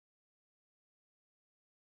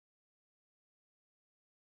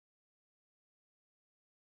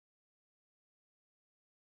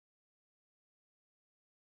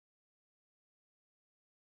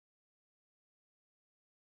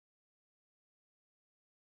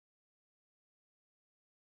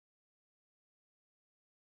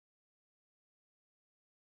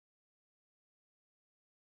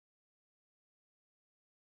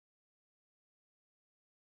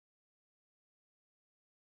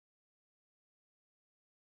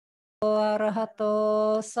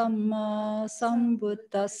Arahato Samma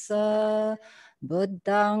Sambuddhassa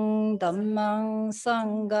Buddhang Dhammang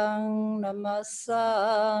Sanghang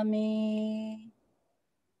Namasami.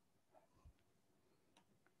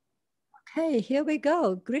 Okay, here we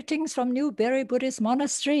go. Greetings from Newberry Buddhist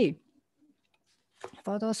Monastery.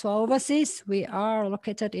 For those who are overseas, we are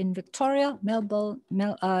located in Victoria, Melbourne,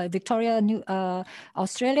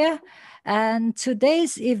 Australia. And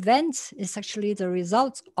today's event is actually the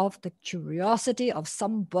result of the curiosity of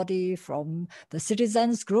somebody from the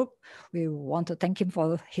Citizens group. We want to thank him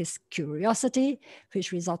for his curiosity,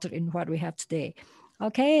 which resulted in what we have today.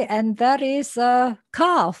 Okay, and that is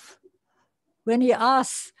Calf. When he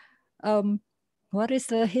asks, what is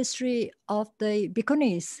the history of the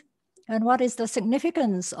Bhikkhunis? And what is the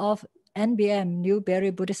significance of NBM, Newberry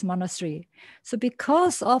Buddhist Monastery? So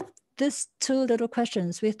because of these two little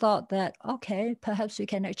questions, we thought that, okay, perhaps we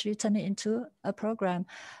can actually turn it into a program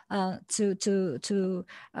to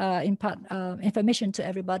impart information to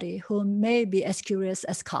everybody who may be as curious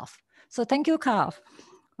as Calf. So thank you, Calf.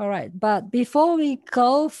 All right, but before we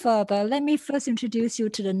go further, let me first introduce you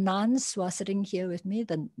to the nuns who are sitting here with me,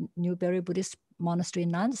 the Newberry Buddhist Monastery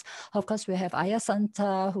nuns. Of course, we have Ayya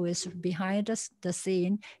Santa, who is behind us, the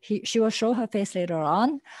scene. She will show her face later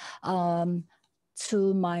on.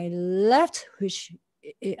 To my left, which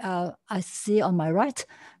I see on my right,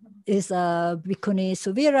 is Bhikkhuni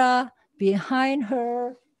Suvira. Behind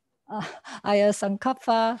her, Ayya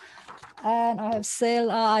Sankappa. And I have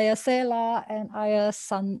Ayya Sela and Ayya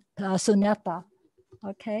Sunyata.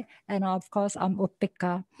 Okay, and of course I'm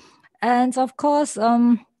Upekkha. And of course,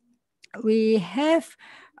 we have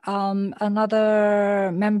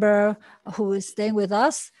another member who is staying with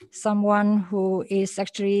us, someone who is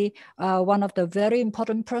actually one of the very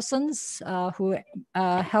important persons who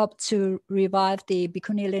helped to revive the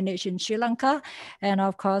Bhikkhuni lineage in Sri Lanka. And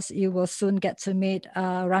of course, you will soon get to meet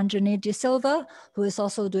Ranjini de Silva, who is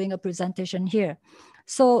also doing a presentation here.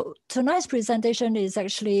 So tonight's presentation is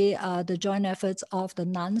actually the joint efforts of the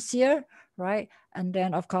nuns here, right? And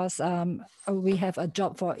then, of course, we have a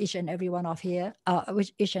job for each and every one of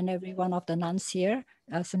the nuns here.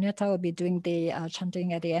 Sunyata will be doing the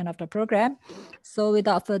chanting at the end of the program. So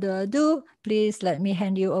without further ado, please let me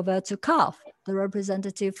hand you over to Calf, the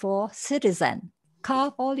representative for Citizen.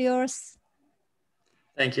 Calf, all yours.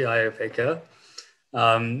 Thank you, Ayya Upekkha.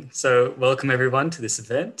 So welcome everyone to this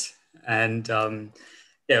event. And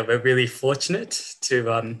yeah, we're really fortunate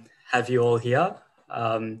to have you all here.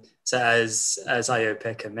 So as Ayya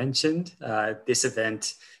Upekkha mentioned, this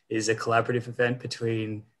event is a collaborative event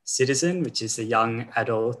between Citizen, which is the young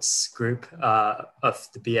adults group of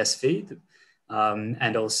the BSV,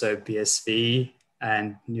 and also BSV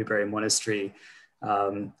and Newberry Monastery.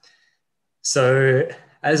 So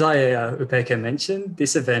as Ayya Upekkha mentioned,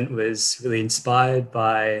 this event was really inspired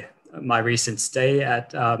by my recent stay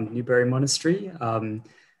at Newberry Monastery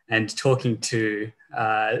and talking to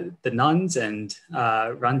the nuns and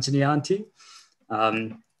Ranjini auntie,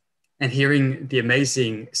 and hearing the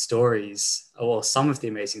amazing stories, or some of the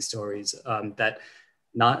amazing stories that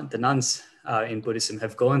the nuns in Buddhism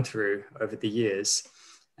have gone through over the years.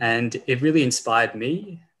 And it really inspired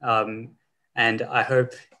me, and I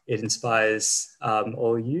hope it inspires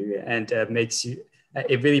all you, and makes you,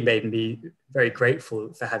 it really made me very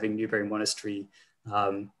grateful for having Newberry Monastery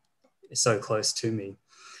so close to me.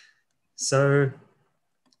 So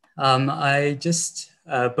I just,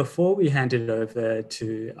 before we hand it over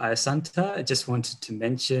to Ayya Santa, I just wanted to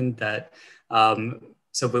mention that,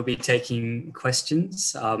 so we'll be taking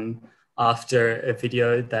questions after a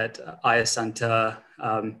video that Ayya Santa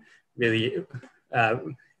really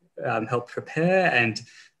helped prepare, and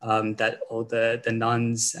that all the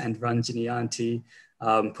nuns and Ranjini auntie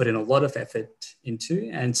put in a lot of effort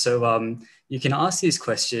into. And so you can ask these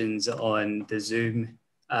questions on the Zoom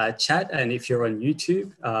chat, and if you're on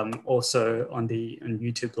YouTube, also on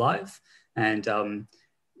YouTube Live, and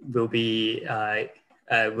we'll be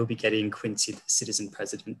getting Quincy, the Citizen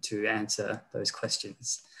President, to answer those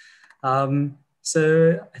questions.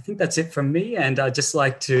 So I think that's it from me, and I'd just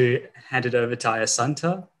like to hand it over to Ayya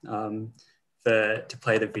Santa to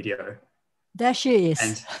play the video. There she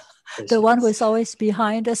is. The one who is always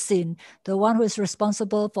behind the scene, the one who is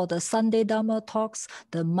responsible for the Sunday Dhamma talks,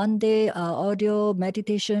 the Monday audio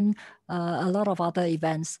meditation, a lot of other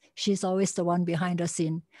events. She's always the one behind the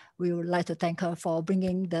scene. We would like to thank her for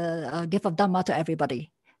bringing the gift of Dhamma to everybody.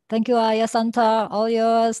 Thank you, Ayya Santa. All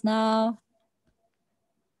yours now.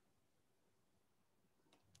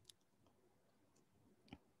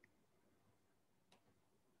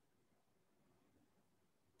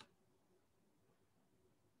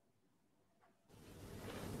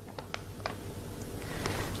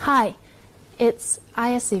 Hi, it's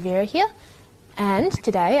Ayya Suvira here, and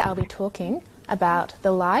today I'll be talking about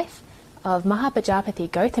the life of Mahapajapati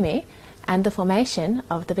Gautami and the formation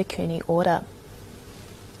of the Bhikkhuni Order.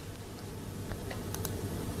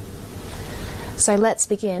 So let's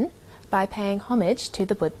begin by paying homage to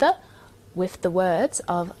the Buddha with the words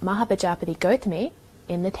of Mahapajapati Gautami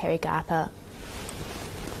in the Therigatha.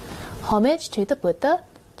 Homage to the Buddha,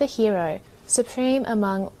 the hero, supreme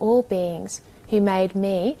among all beings, who made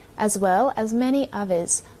me, as well as many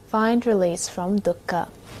others, find release from dukkha.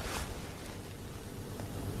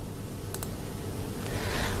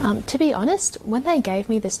 To be honest, when they gave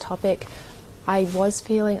me this topic, I was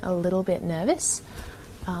feeling a little bit nervous.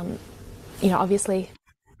 Obviously,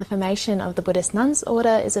 the formation of the Buddhist nuns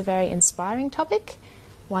order is a very inspiring topic,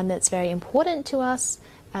 one that's very important to us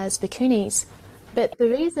as Bhikkhunis. But the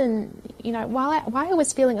reason, why I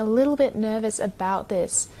was feeling a little bit nervous about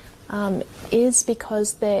this is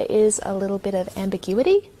because there is a little bit of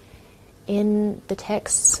ambiguity in the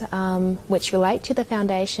texts which relate to the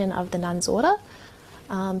foundation of the nuns order,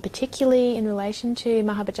 particularly in relation to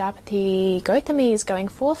Mahapajapati Gautami's going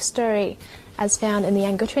forth story as found in the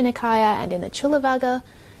Anguttara Nikaya and in the Chulavagga.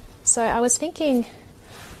 So I was thinking,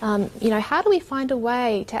 how do we find a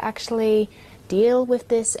way to actually deal with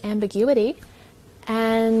this ambiguity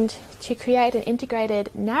and to create an integrated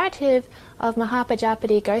narrative of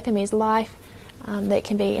Mahapajapati Gautami's life that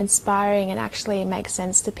can be inspiring and actually make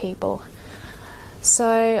sense to people.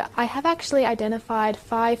 So I have actually identified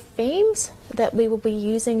 5 themes that we will be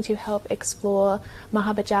using to help explore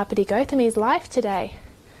Mahapajapati Gautami's life today.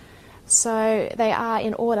 So they are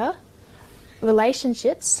in order: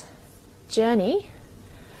 relationships, journey,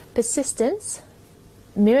 persistence,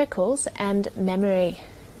 miracles, and memory.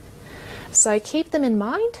 So keep them in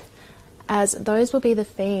mind, as those will be the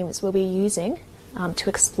themes we'll be using to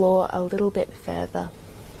explore a little bit further.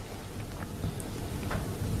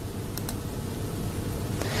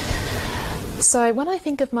 So when I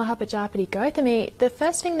think of Mahapajapati Gautami, the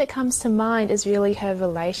first thing that comes to mind is really her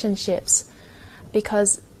relationships,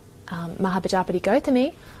 because Mahapajapati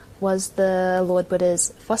Gautami was the Lord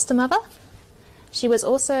Buddha's foster mother. She was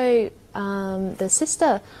also the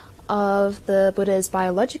sister of the Buddha's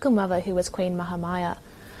biological mother, who was Queen Mahamaya.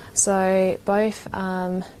 So both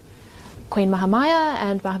Queen Mahamaya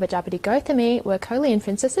and Mahapajapati Gautami were Korean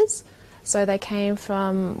princesses. So they came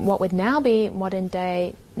from what would now be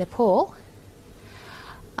modern-day Nepal.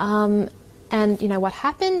 And what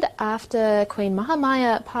happened after Queen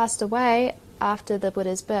Mahamaya passed away after the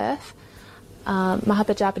Buddha's birth,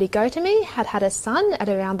 Mahapajapati Gautami had a son at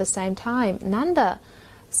around the same time, Nanda.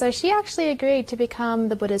 So she actually agreed to become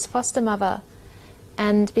the Buddha's foster mother.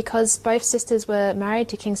 And because both sisters were married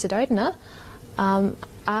to King Suddhodana,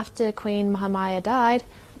 after Queen Mahamaya died,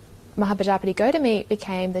 Mahapajapati Gautami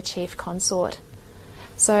became the chief consort.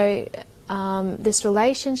 So this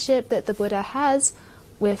relationship that the Buddha has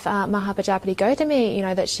with Mahapajapati Gautami,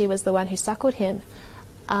 that she was the one who suckled him,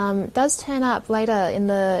 does turn up later in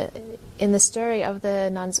the story of the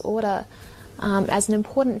nuns order as an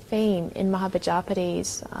important theme in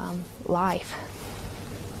Mahapajapati's life.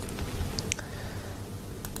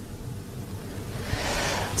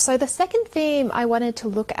 So the second theme I wanted to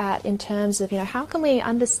look at in terms of how can we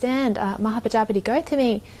understand Mahapajapati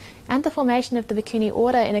Gautami and the formation of the Bhikkhuni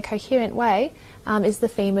Order in a coherent way is the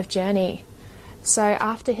theme of journey. So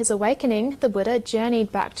after his awakening, the Buddha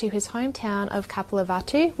journeyed back to his hometown of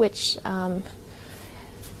Kapilavatthu,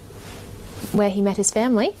 where he met his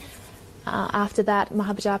family. After that,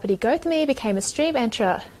 Mahapajapati Gautami became a stream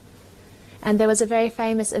enterer, and there was a very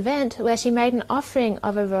famous event where she made an offering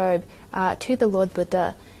of a robe to the Lord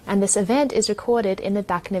Buddha, and this event is recorded in the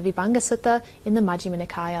Dakkhina Vibhanga Sutta in the Majjhima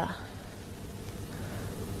Nikaya.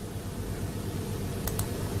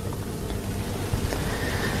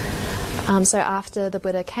 So after the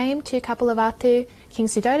Buddha came to Kapilavatthu, King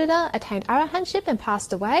Suddhodana attained arahantship and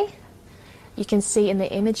passed away. You can see in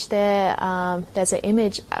the image there, there's an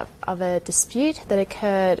image of a dispute that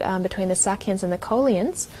occurred between the Sakyans and the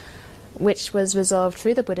Kolians, which was resolved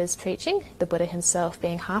through the Buddha's preaching, the Buddha himself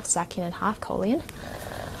being half Sakyan and half Kolian.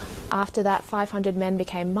 After that, 500 men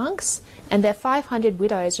became monks, and their 500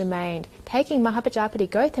 widows remained, taking Mahapajapati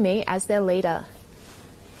Gautami as their leader.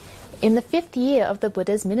 In the 5th year of the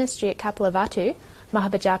Buddha's ministry at Kapilavatthu,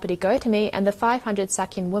 Mahapajapati Gautami and the 500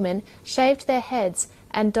 Sakyan women shaved their heads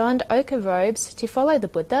and donned ochre robes to follow the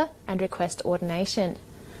Buddha and request ordination.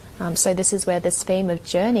 So this is where this theme of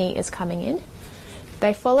journey is coming in.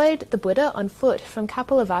 They followed the Buddha on foot from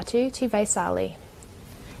Kapilavatthu to Vaisali.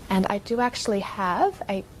 And I do actually have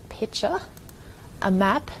a picture, a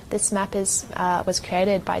map. This map was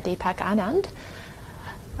created by Deepak Anand.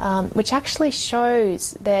 which actually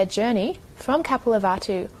shows their journey from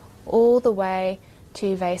Kapilavatthu all the way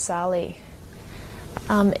to Vaisali.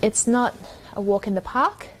 It's not a walk in the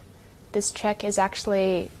park. This trek is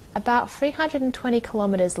actually about 320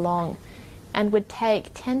 kilometres long and would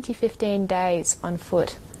take 10 to 15 days on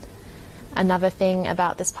foot. Another thing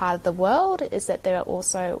about this part of the world is that there are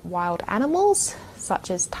also wild animals, such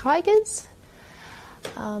as tigers.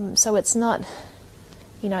 So it's not,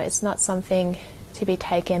 it's not something to be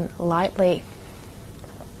taken lightly.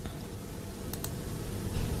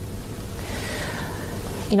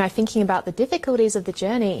 Thinking about the difficulties of the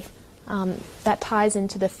journey, that ties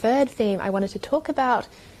into the third theme I wanted to talk about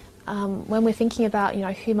when we're thinking about,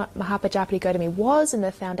 who Mahapajapati Gautami was and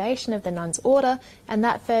the foundation of the nuns' order, and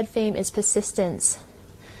that third theme is persistence.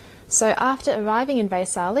 So after arriving in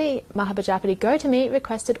Vaisali, Mahapajapati Gautami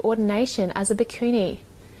requested ordination as a bhikkhuni.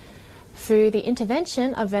 Through the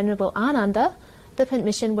intervention of Venerable Ananda, the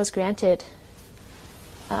permission was granted.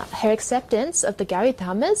 Her acceptance of the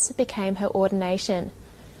Garidhammas became her ordination.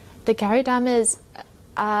 The Garidhammas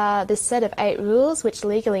are this set of 8 rules which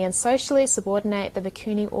legally and socially subordinate the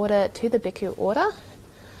Bhikkhuni order to the Bhikkhu order.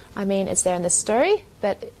 I mean, it's there in the story,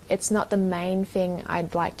 but it's not the main thing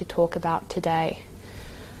I'd like to talk about today.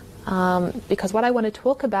 Because what I want to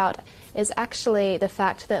talk about is actually the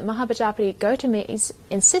fact that Mahapajapati Gautami's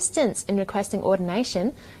insistence in requesting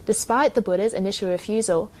ordination, despite the Buddha's initial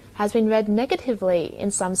refusal, has been read negatively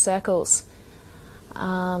in some circles.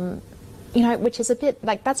 Which is a bit,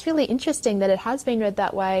 that's really interesting that it has been read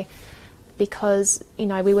that way, because,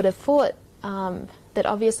 we would have thought that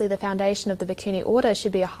obviously the foundation of the Bhikkhuni order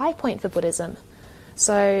should be a high point for Buddhism.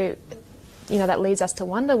 So, that leads us to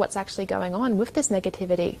wonder what's actually going on with this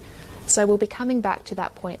negativity. So we'll be coming back to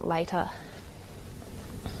that point later.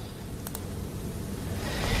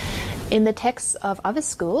 In the texts of other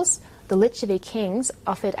schools, the Lichavi kings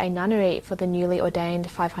offered a nunnery for the newly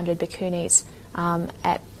ordained 500 bhikkhunis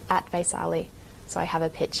at Vaisali. So I have a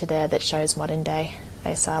picture there that shows modern day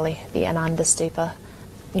Vaisali, the Ananda Stupa,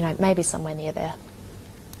 maybe somewhere near there.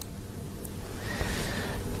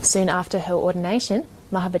 Soon after her ordination,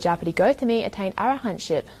 Mahapajapati Gautami attained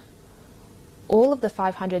arahantship. All of the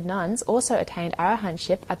 500 nuns also attained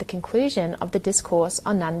arahantship at the conclusion of the discourse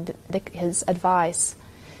on Nanda's advice.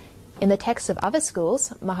 In the texts of other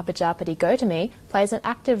schools, Mahapajapati Gautami plays an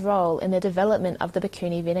active role in the development of the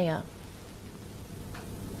Bhikkhuni Vinaya.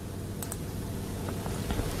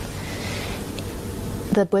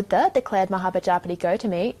 The Buddha declared Mahapajapati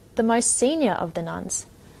Gautami the most senior of the nuns.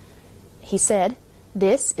 He said,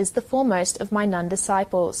 "This is the foremost of my nun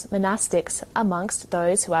disciples, monastics, amongst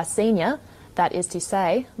those who are senior, that is to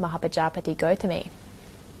say, Mahapajapati Gautami."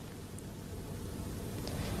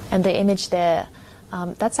 And the image there,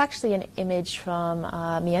 that's actually an image from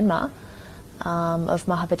Myanmar of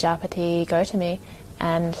Mahapajapati Gautami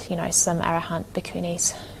and, some Arahant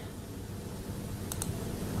Bhikkhunis.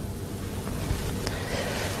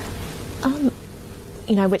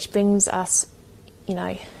 Which brings us,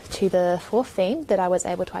 to the fourth theme that I was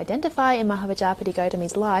able to identify in Mahapajapati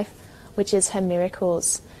Gautami's life, which is her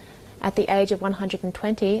miracles. At the age of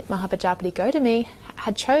 120, Mahapajapati Gautami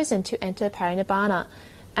had chosen to enter Parinibbana,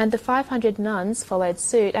 and the 500 nuns followed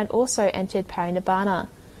suit and also entered Parinibbana.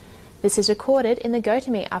 This is recorded in the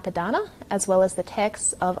Gautami Apadana, as well as the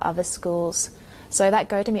texts of other schools. So that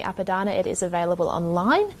Gautami Apadana, it is available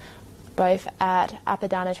online, both at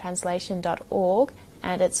apadanatranslation.org,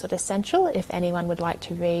 and it's sort of central if anyone would like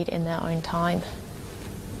to read in their own time.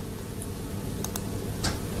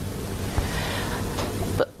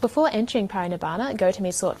 But before entering Parinibbana,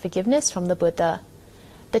 Gautami sought forgiveness from the Buddha.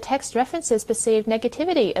 The text references perceived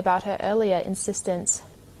negativity about her earlier insistence.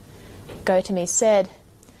 Gautami said,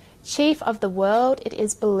 "Chief of the world, it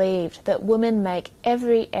is believed that women make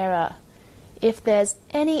every error. If there's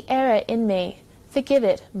any error in me, forgive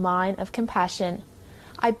it, mine of compassion.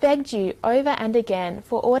 I begged you over and again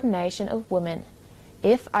for ordination of woman.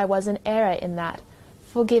 If I was an error in that,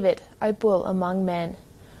 forgive it, O bull among men.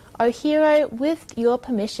 O hero, with your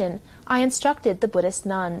permission, I instructed the Buddhist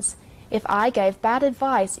nuns. If I gave bad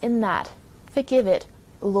advice in that, forgive it,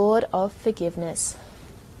 Lord of forgiveness."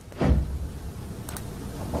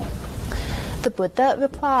 The Buddha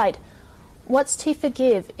replied, "What's to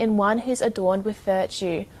forgive in one who's adorned with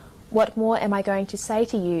virtue? What more am I going to say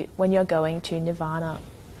to you when you're going to Nirvana?"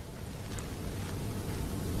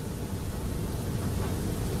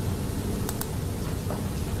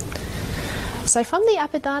 So from the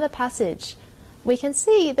Apadana passage, we can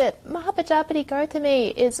see that Mahapajapati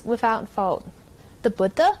Gautami is without fault. The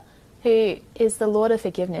Buddha, who is the Lord of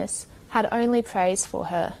forgiveness, had only praise for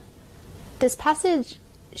her. This passage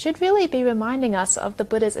should really be reminding us of the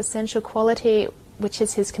Buddha's essential quality, which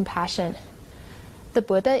is his compassion. The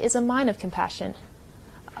Buddha is a mind of compassion.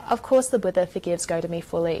 Of course the Buddha forgives Gautami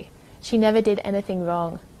fully. She never did anything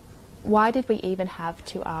wrong. Why did we even have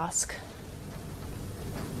to ask?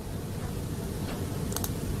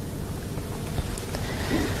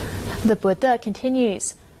 The Buddha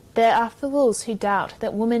continues, there are fools who doubt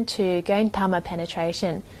that women too gain Dhamma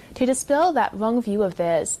penetration. To dispel that wrong view of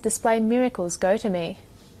theirs, display miracles Gautami.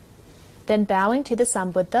 Then bowing to the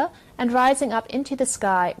Sun Buddha and rising up into the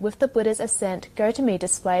sky with the Buddha's ascent, Gautami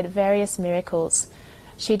displayed various miracles.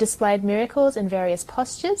 She displayed miracles in various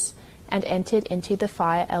postures and entered into the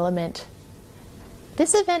fire element.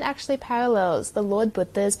 This event actually parallels the Lord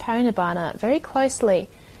Buddha's parinibbana very closely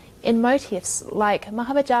in motifs like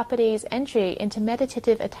Mahapajapati's entry into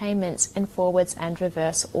meditative attainments in forwards and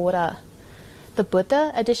reverse order. The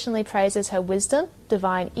Buddha additionally praises her wisdom,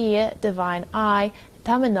 divine ear, divine eye,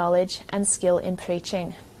 Dhamma knowledge, and skill in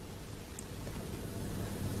preaching.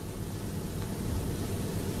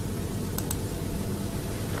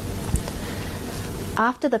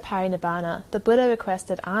 After the parinibbana, the Buddha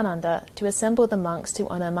requested Ananda to assemble the monks to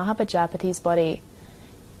honour Mahapajapati's body.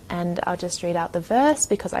 And I'll just read out the verse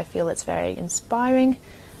because I feel it's very inspiring.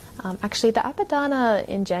 Actually, the Apadana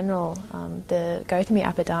in general, the Gautami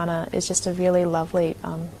Apadana, is just a really lovely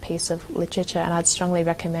piece of literature, and I'd strongly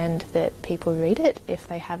recommend that people read it if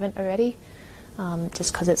they haven't already,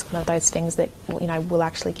 just because it's one of those things that will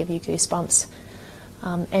actually give you goosebumps.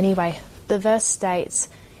 Anyway, the verse states,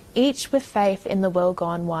 each with faith in the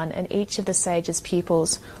well-gone one and each of the sage's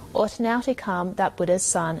pupils ought now to come that Buddha's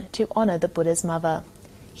son to honour the Buddha's mother.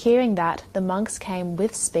 Hearing that, the monks came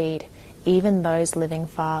with speed, even those living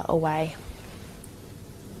far away.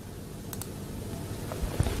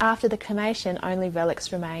 After the cremation, only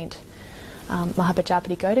relics remained.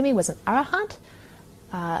 Mahapajapati Gautami was an arahant,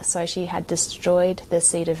 so she had destroyed the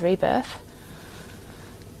seed of rebirth.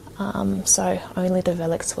 So only the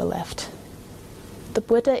relics were left. The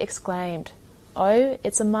Buddha exclaimed, "Oh,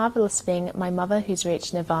 it's a marvellous thing, my mother who's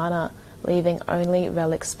reached nirvana, leaving only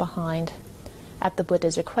relics behind." At the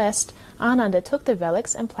Buddha's request, Ananda took the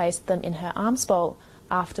relics and placed them in her alms bowl,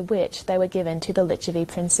 after which they were given to the Lichavi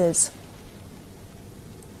princes.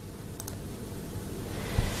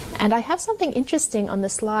 And I have something interesting on the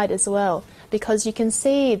slide as well, because you can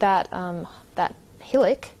see that that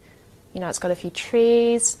hillock, it's got a few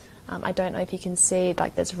trees. I don't know if you can see,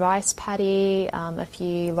 there's rice paddy, a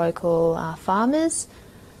few local farmers,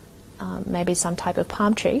 maybe some type of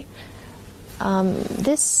palm tree.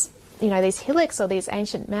 These hillocks or these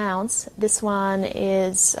ancient mounds, this one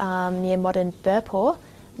is near modern Burpur,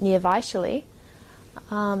 near Vaishali.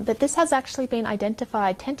 But this has actually been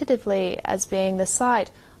identified tentatively as being the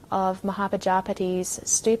site of Mahapajapati's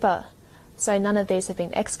stupa. So none of these have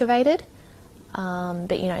been excavated.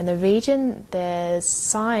 But in the region there's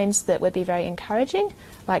signs that would be very encouraging,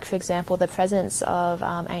 like for example the presence of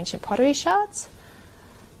ancient pottery shards.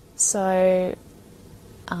 So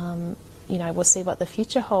we'll see what the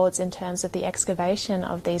future holds in terms of the excavation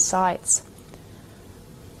of these sites.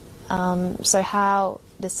 So how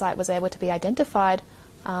this site was able to be identified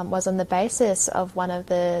was on the basis of one of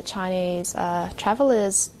the Chinese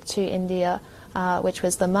travellers to India, which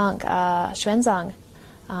was the monk Xuanzang,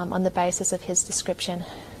 on the basis of his description.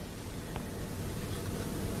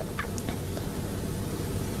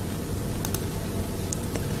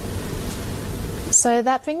 So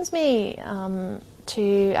that brings me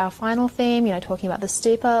to our final theme, talking about the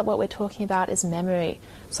stupa. What we're talking about is memory.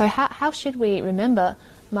 So how should we remember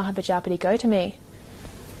Mahapajapati Gautami?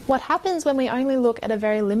 What happens when we only look at a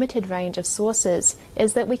very limited range of sources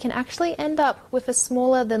is that we can actually end up with a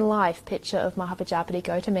smaller than life picture of Mahapajapati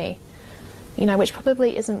Gautami, which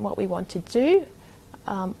probably isn't what we want to do,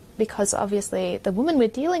 because obviously the woman we're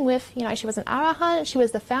dealing with, she was an arahant, she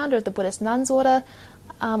was the founder of the Buddhist nuns order.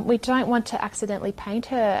 We don't want to accidentally paint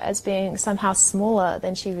her as being somehow smaller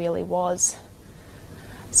than she really was.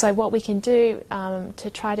 So what we can do to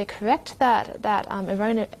try to correct that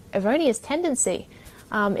erroneous tendency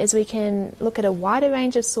is we can look at a wider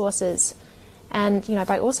range of sources, and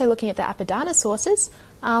by also looking at the Apadana sources,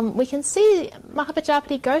 we can see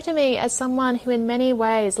Mahapajapati Gautami as someone who in many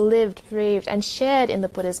ways lived, breathed and shared in the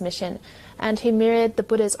Buddha's mission, and who mirrored the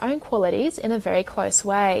Buddha's own qualities in a very close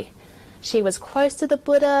way. She was close to the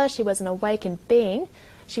Buddha, she was an awakened being,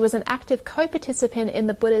 she was an active co-participant in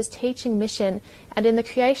the Buddha's teaching mission and in the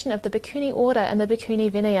creation of the Bhikkhuni Order and the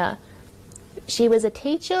Bhikkhuni Vinaya. She was a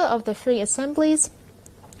teacher of the three assemblies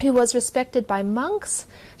who was respected by monks,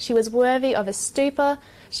 she was worthy of a stupa,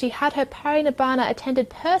 she had her parinibbana attended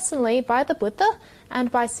personally by the Buddha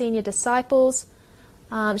and by senior disciples.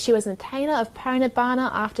 She was an attainer of parinibbana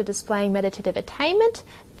after displaying meditative attainment,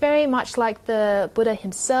 very much like the Buddha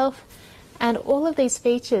himself. And all of these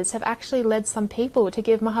features have actually led some people to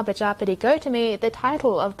give Mahapajapati Gautami the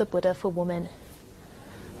title of the Buddha for women.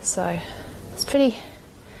 So it's pretty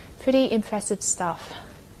impressive stuff.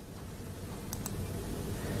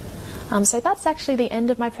 So that's actually the end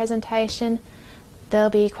of my presentation. There'll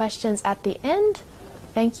be questions at the end.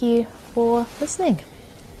 Thank you for listening.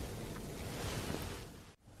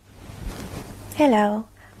 Hello,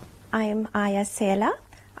 I'm Ayya Sela.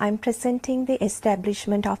 I'm presenting the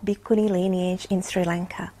establishment of Bhikkhuni lineage in Sri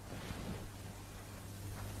Lanka.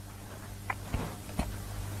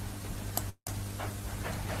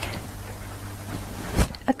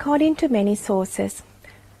 According to many sources,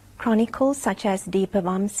 chronicles such as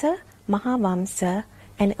Deepavamsa, Mahavamsa,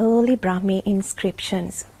 and early Brahmi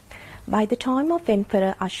inscriptions, by the time of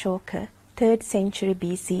Emperor Ashoka, 3rd century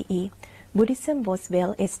BCE, Buddhism was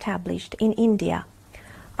well established in India.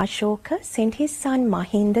 Ashoka sent his son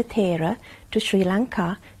Mahinda Thera to Sri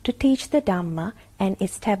Lanka to teach the Dhamma and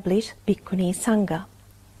establish Bhikkhuni Sangha.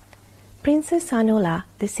 Princess Anula,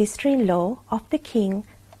 the sister-in-law of the king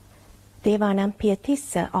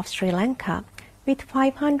Devanampiya of Sri Lanka, with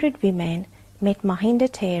 500 women, met Mahinda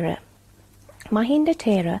Thera. Mahinda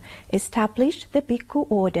Thera established the Bhikkhu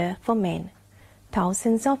Order for men.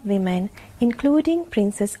 Thousands of women, including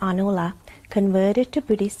Princess Anula, converted to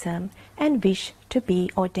Buddhism and wished to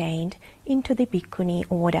be ordained into the Bhikkhuni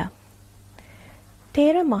Order.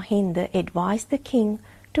 Thera Mahinda advised the king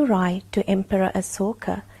to write to Emperor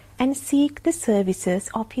Asoka and seek the services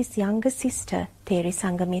of his younger sister Theri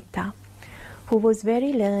Sangamitta, who was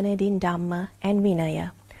very learned in Dhamma and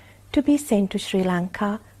Vinaya, to be sent to Sri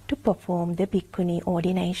Lanka to perform the Bhikkhuni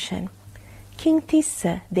ordination. King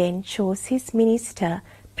Tissa then chose his minister,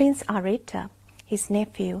 Prince Areta, his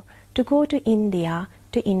nephew, to go to India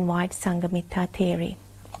to invite Sangamitta Theri.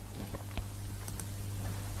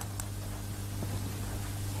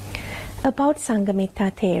 About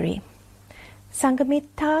Sangamitta Theri.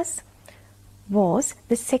 Sangamitta was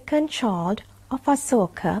the second child of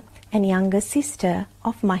Asoka and younger sister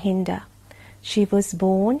of Mahinda. She was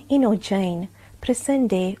born in Ujjain,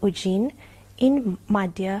 present-day Ujjain, in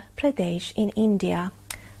Madhya Pradesh in India.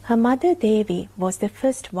 Her mother Devi was the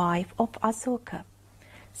first wife of Asoka.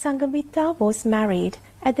 Sangamitta was married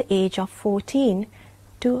at the age of 14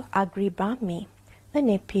 to Agri Brahmi, a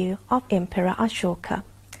nephew of Emperor Ashoka,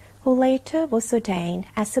 who later was ordained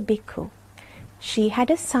as a bhikkhu. She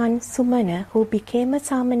had a son Sumana who became a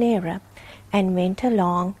Samanera and went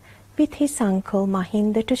along with his uncle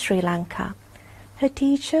Mahinda to Sri Lanka. Her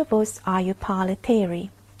teacher was Ayupala Theri.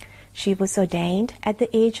 She was ordained at the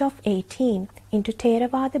age of 18 into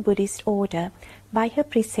Theravada Buddhist order by her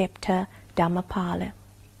preceptor Dhammapala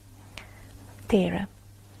Thera.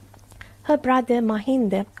 Her brother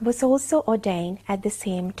Mahinda was also ordained at the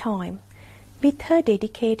same time. With her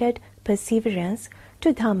dedicated perseverance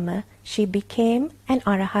to Dhamma, she became an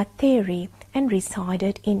Arahat Theri and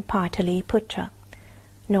resided in Pataliputra,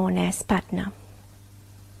 known as Patna.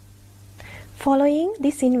 Following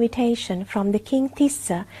this invitation from the King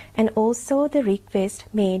Tissa and also the request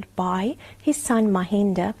made by his son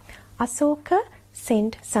Mahinda, Asoka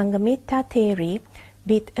sent Sangamitta Theri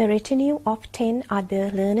with a retinue of 10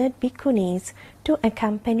 other learned bhikkhunis to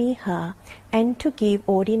accompany her and to give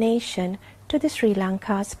ordination to the Sri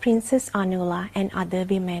Lanka's Princess Anula and other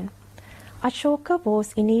women. Ashoka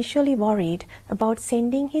was initially worried about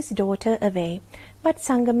sending his daughter away, but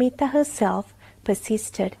Sangamitta herself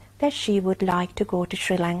persisted that she would like to go to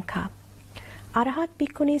Sri Lanka. Arahat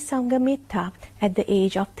Bhikkhuni Sangamitta, at the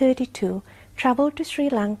age of 32, travelled to Sri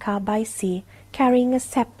Lanka by sea, carrying a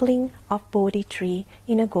sapling of Bodhi tree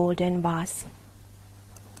in a golden vase.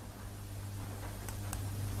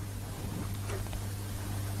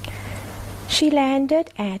 She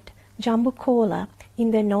landed at Jambukola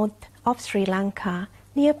in the north of Sri Lanka,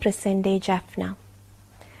 near present-day Jaffna.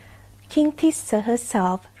 King Tissa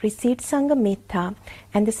herself received Sangamitta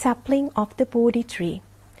and the sapling of the Bodhi tree.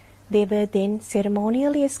 They were then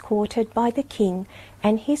ceremonially escorted by the king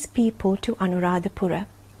and his people to Anuradhapura.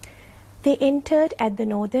 They entered at the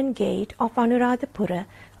northern gate of Anuradhapura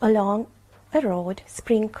along a road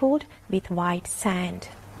sprinkled with white sand.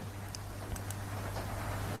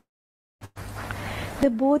 The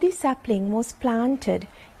Bodhi sapling was planted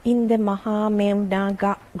in the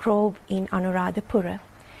Mahamevna Grove in Anuradhapura.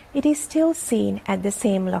 It is still seen at the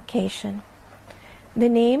same location. The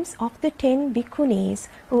names of the 10 bhikkhunis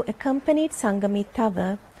who accompanied Sangamitta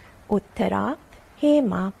were Uttara,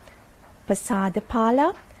 Hema,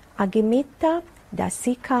 Pasadapala, Agimitta,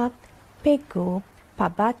 Dasika, Peggu,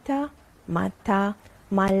 Pabata, Mata,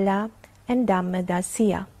 Malla, and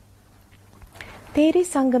Dhammadasiya. Theri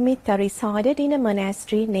Sangamitta resided in a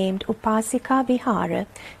monastery named Upasika Vihara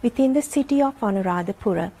within the city of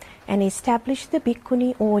Anuradhapura and established the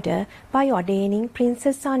Bhikkhuni Order by ordaining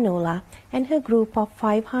Princess Anula and her group of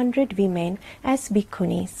 500 women as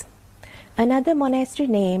Bhikkhunis. Another monastery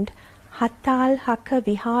named Hattalhaka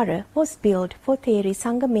Vihara was built for Theri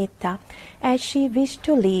Sangamitta as she wished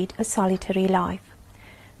to lead a solitary life.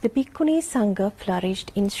 The Bhikkhuni Sangha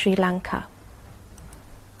flourished in Sri Lanka.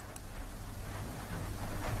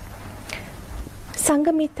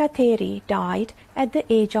 Sangamitta Theri died at the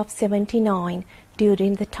age of 79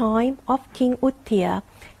 during the time of King Uttiya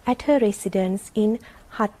at her residence in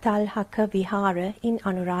Hattalhaka Vihara in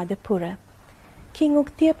Anuradhapura. King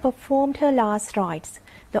Uttiya performed her last rites.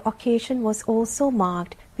 The occasion was also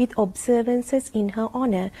marked with observances in her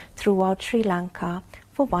honor throughout Sri Lanka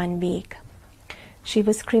for 1 week. She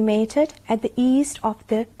was cremated at the east of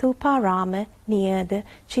the Thuparama near the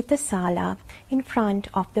Chittasala in front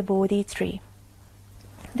of the Bodhi tree.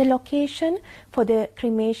 The location for the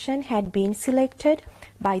cremation had been selected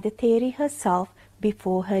by the Theri herself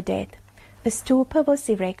before her death. A stupa was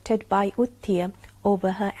erected by Uttiya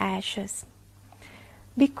over her ashes.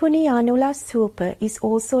 Bhikkhuni Anula's stupa is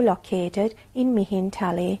also located in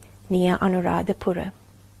Mihintale near Anuradhapura.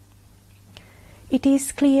 It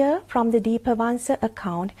is clear from the Deepavansa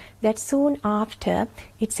account that soon after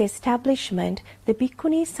its establishment, the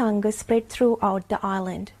Bhikkhuni Sangha spread throughout the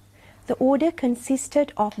island. The order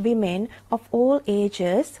consisted of women of all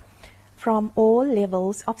ages from all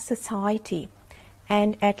levels of society,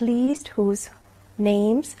 and at least whose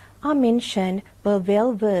names are mentioned were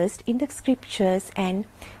well versed in the scriptures and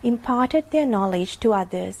imparted their knowledge to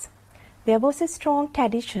others. There was a strong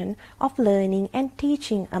tradition of learning and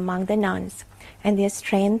teaching among the nuns, and their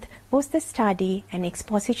strength was the study and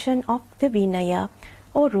exposition of the Vinaya,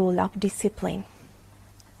 or rule of discipline.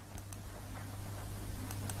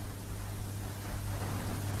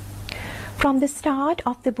 From the start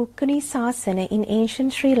of the Bhikkhuni Sasana in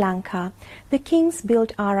ancient Sri Lanka, the kings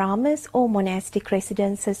built aramas or monastic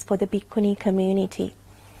residences for the Bhikkhuni community.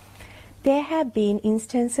 There have been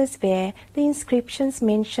instances where the inscriptions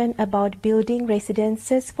mention about building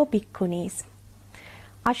residences for Bhikkhunis.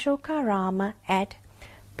 Ashoka Rama at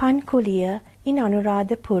Pankuliya in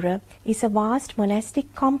Anuradhapura is a vast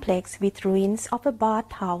monastic complex with ruins of a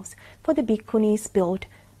bathhouse for the Bhikkhunis built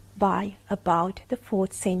by about the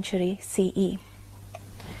 4th century CE.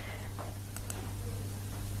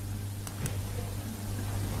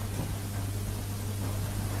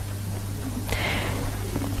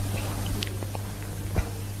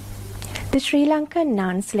 The Sri Lankan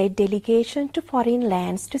nuns led delegation to foreign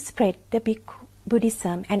lands to spread the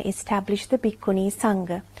Buddhism and establish the Bhikkhuni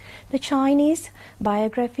Sangha. The Chinese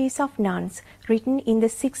biographies of nuns written in the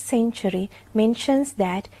 6th century mentions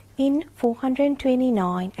that in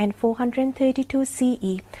 429 and 432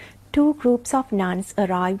 CE, 2 groups of nuns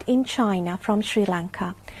arrived in China from Sri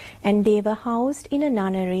Lanka, and they were housed in a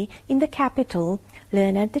nunnery in the capital,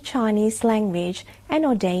 learned the Chinese language, and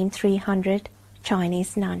ordained 300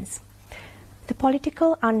 Chinese nuns. The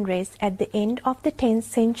political unrest at the end of the 10th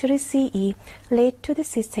century CE led to the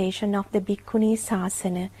cessation of the Bhikkhuni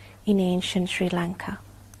Sasana in ancient Sri Lanka.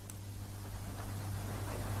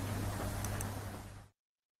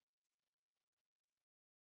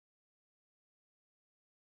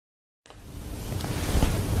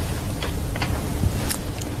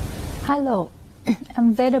 Hello,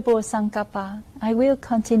 I'm Venerable Sankappa. I will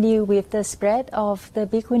continue with the spread of the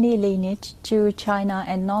Bhikkhuni lineage to China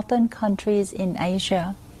and northern countries in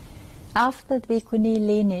Asia. After the Bhikkhuni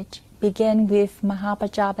lineage began with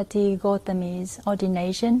Mahapajapati Gautami's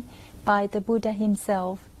ordination by the Buddha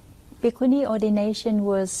himself, Bhikkhuni ordination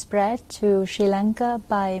was spread to Sri Lanka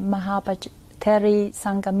by Mahapajapati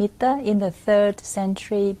Sangamitta in the 3rd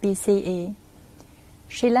century BCE.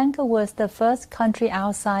 Sri Lanka was the first country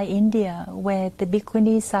outside India where the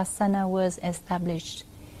Bhikkhuni Sasana was established.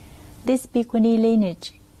 This Bhikkhuni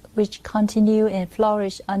lineage, which continued and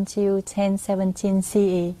flourished until 1017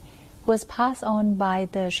 CE, was passed on by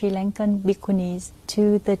the Sri Lankan Bhikkhunis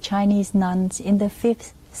to the Chinese nuns in the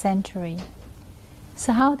 5th century.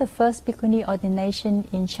 So how the first Bhikkhuni ordination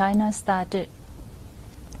in China started?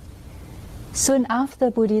 Soon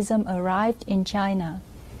after Buddhism arrived in China,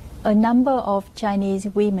 a number of Chinese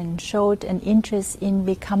women showed an interest in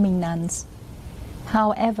becoming nuns.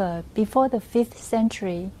 However, before the 5th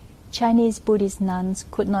century, Chinese Buddhist nuns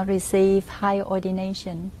could not receive higher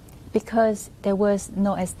ordination because there was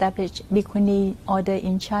no established Bhikkhuni order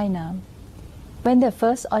in China. When the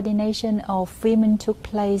first ordination of women took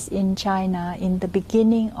place in China in the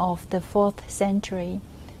beginning of the 4th century,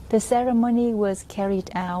 the ceremony was carried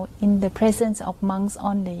out in the presence of monks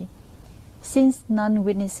only, since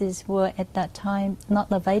non-witnesses were at that time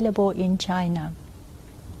not available in China.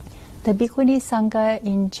 The Bhikkhuni Sangha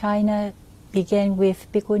in China began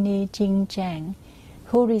with Bhikkhuni Jingjiang,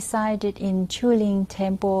 who resided in Chuling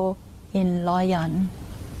Temple in Luoyang.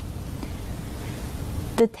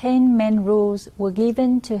 The 10 main rules were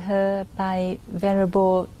given to her by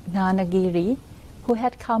Venerable Nganagiri, who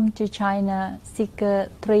had come to China circa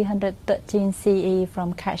 313 CE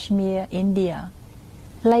from Kashmir, India.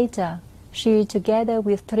 Later, she, together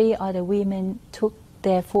with 3 other women, took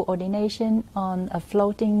their full ordination on a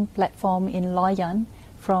floating platform in Luoyang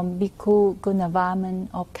from Bhikkhu Gunavaman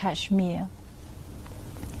of Kashmir.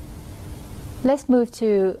 Let's move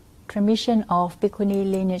to transmission of Bhikkhuni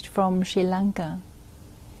lineage from Sri Lanka.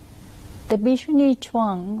 The Bhikkhuni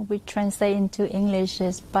Chuang, which translates into English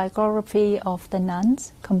as Biography of the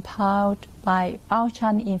Nuns, compiled by Bao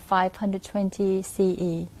Chan in 520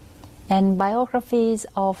 CE, and biographies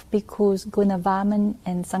of Bhikkhus Gunavaman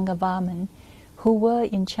and Sankappa, who were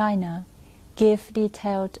in China, give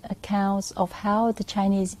detailed accounts of how the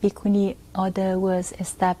Chinese Bhikkhuni order was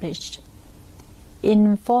established.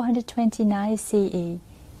 In 429 CE,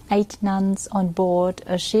 8 nuns on board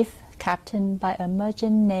a ship captained by a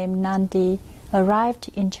merchant named Nandi arrived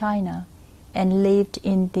in China and lived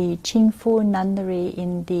in the Qingfu nunnery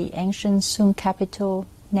in the ancient Sung capital,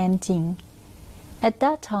 Nanjing. At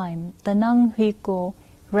that time, the nun Huigo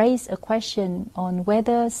raised a question on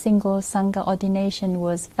whether single Sangha ordination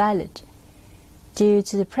was valid. Due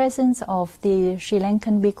to the presence of the Sri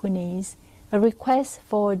Lankan Bhikkhunis, a request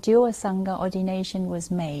for dual Sangha ordination was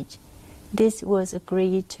made. This was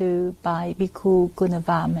agreed to by Bhikkhu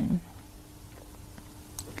Gunavaman.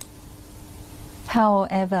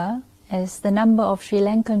 However, as the number of Sri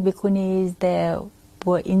Lankan Bhikkhunis there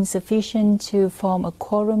were insufficient to form a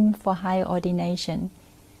quorum for higher ordination,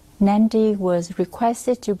 Nandi was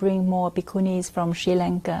requested to bring more Bhikkhunis from Sri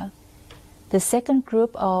Lanka. The second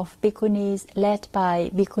group of Bhikkhunis, led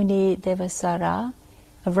by Bhikkhuni Devasara,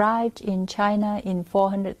 arrived in China in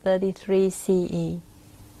 433 CE.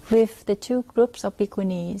 With the 2 groups of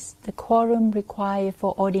Bhikkhunis, the quorum required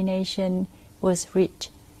for ordination was reached.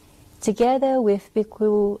 Together with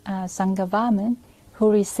Bhikkhu Sankappa,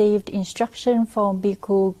 who received instruction from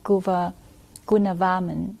Bhikkhu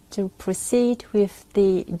Gunavaman to proceed with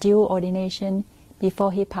the dual ordination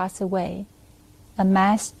before he passed away, a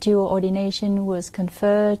mass dual ordination was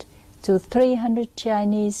conferred to 300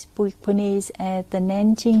 Chinese Bhikkhunis at the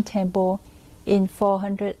Nanjing Temple in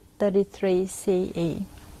 433 CE.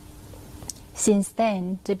 Since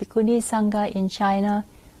then, the Bhikkhuni Sangha in China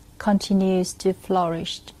continues to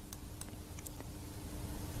flourish.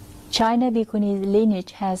 China Bhikkhuni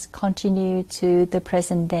lineage has continued to the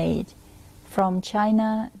present day. From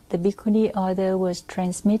China, the Bhikkhuni order was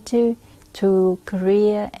transmitted to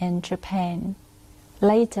Korea and Japan.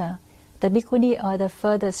 Later, the Bhikkhuni order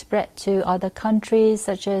further spread to other countries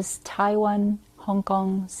such as Taiwan, Hong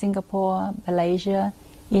Kong, Singapore, Malaysia,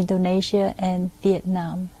 Indonesia, and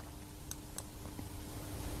Vietnam.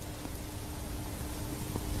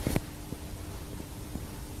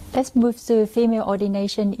 Let's move to female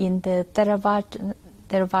ordination in the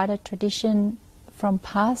Theravada tradition from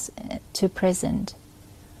past to present.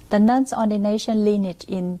 The nuns' ordination lineage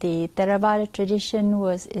in the Theravada tradition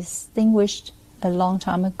was extinguished a long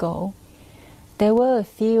time ago. There were a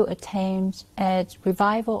few attempts at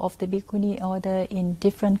revival of the Bhikkhuni order in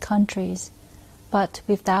different countries, but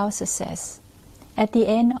without success. At the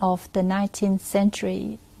end of the 19th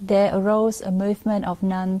century, there arose a movement of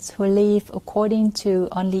nuns who live according to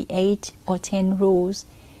only 8 or 10 rules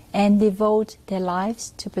and devote their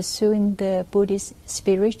lives to pursuing the Buddhist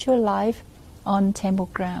spiritual life on temple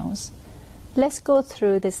grounds. Let's go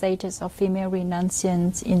through the status of female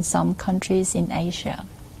renunciants in some countries in Asia.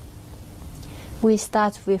 We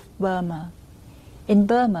start with Burma. In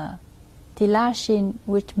Burma, Tilashin,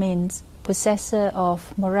 which means possessor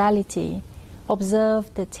of morality,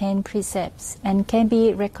 observe the 10 precepts and can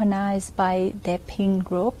be recognized by their pink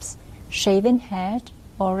robes, shaven head,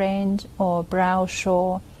 orange or brown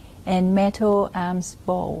shawl, and metal arms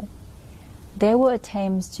bow. There were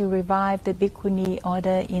attempts to revive the Bhikkhuni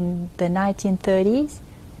order in the 1930s,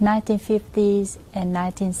 1950s, and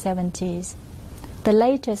 1970s. The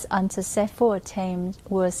latest unsuccessful attempt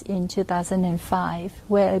was in 2005,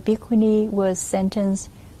 where a Bhikkhuni was sentenced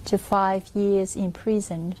to 5 years in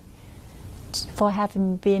prison for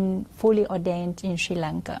having been fully ordained in Sri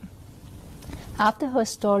Lanka. After her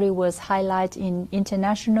story was highlighted in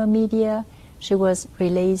international media, she was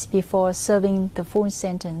released before serving the full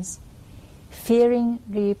sentence. Fearing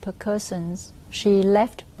repercussions, she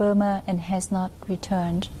left Burma and has not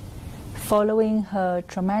returned. Following her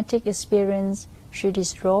traumatic experience, she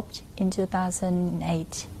disrobed in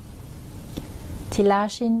 2008.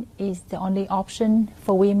 Tilashin is the only option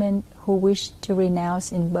for women who wish to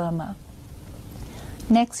renounce in Burma.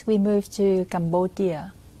 Next, we move to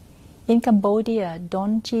Cambodia. In Cambodia,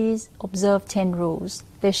 Donjis observe 10 rules.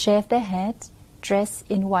 They shave their heads, dress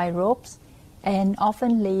in white robes, and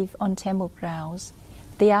often live on temple grounds.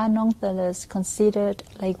 They are nonetheless considered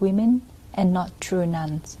like women and not true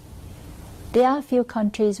nuns. There are few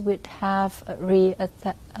countries which have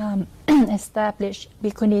established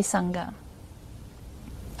Bhikkhuni Sangha.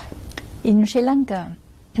 In Sri Lanka,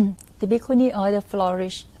 the Bhikkhuni Order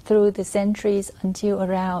flourished through the centuries until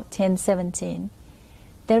around 1017.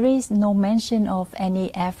 There is no mention of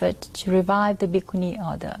any effort to revive the Bhikkhuni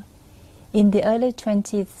Order. In the early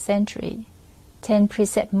 20th century, 10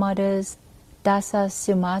 precept mothers, Dasa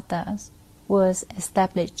Sumatas, was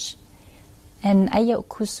established, and Ayya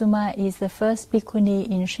Kusuma is the first Bhikkhuni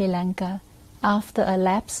in Sri Lanka after a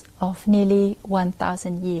lapse of nearly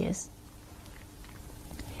 1,000 years.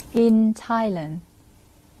 In Thailand,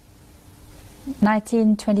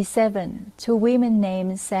 1927, 2 women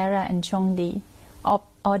named Sarah and Chongdi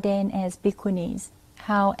ordained as Bhikkhunis.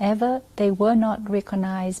 However, they were not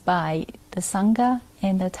recognized by the Sangha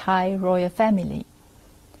and the Thai royal family.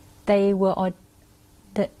 They were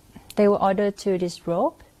ordered to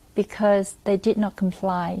disrobe because they did not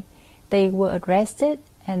comply. They were arrested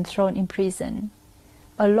and thrown in prison.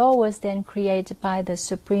 A law was then created by the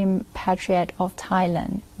Supreme Patriarch of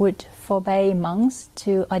Thailand, which forbade monks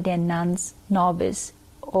to ordain nuns, novices,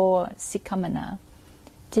 or sikhamana.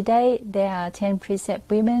 Today, there are 10 precept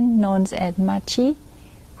women known as machi,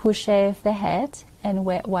 who shave their heads and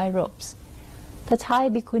wear white robes. The Thai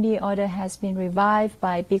Bhikkhuni Order has been revived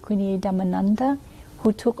by Bhikkhuni Dhammananda,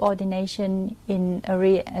 who took ordination in a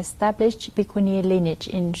re-established Bhikkhuni lineage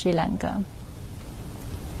in Sri Lanka.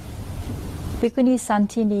 Bhikkhuni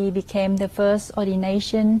Santini became the first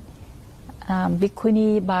ordination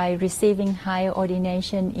Bhikkhuni by receiving higher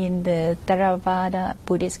ordination in the Theravada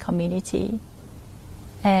Buddhist community.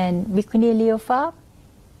 And Bhikkhuni Leofab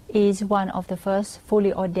is one of the first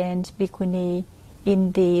fully ordained Bhikkhuni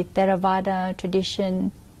in the Theravada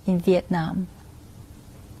tradition in Vietnam.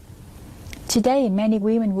 Today, many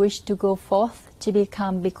women wish to go forth to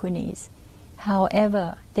become Bhikkhunis.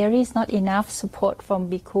 However, there is not enough support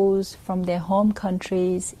from bhikkhus from their home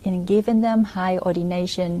countries in giving them high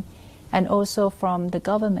ordination, and also from the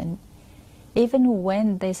government. Even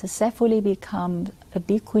when they successfully become a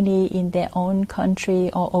bhikkhuni in their own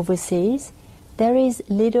country or overseas, there is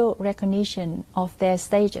little recognition of their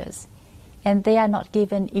status, and they are not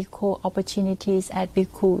given equal opportunities as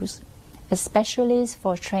bhikkhus, especially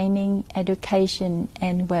for training, education,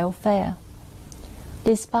 and welfare.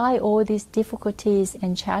 Despite all these difficulties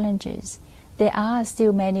and challenges, there are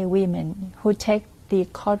still many women who take the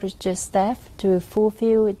courageous step to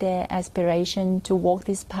fulfill their aspiration to walk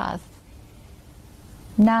this path.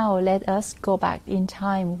 Now let us go back in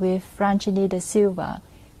time with Ranjini de Silva,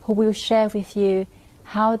 who will share with you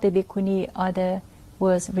how the Bhikkhuni Order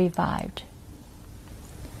was revived.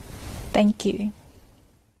 Thank you.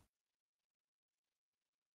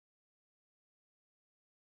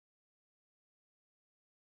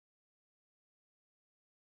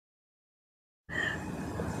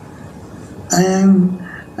 I am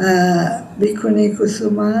Bhikkhuni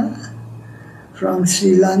Kusuma from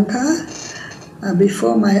Sri Lanka.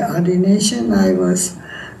 Before my ordination, I was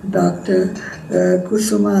Dr.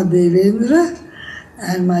 Kusuma Devendra,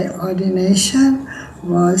 and my ordination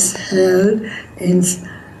was held in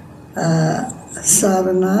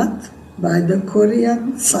Saranath by the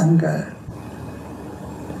Korean Sangha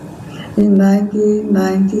in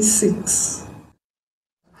 1996.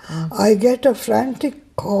 I get a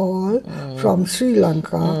frantic call from Sri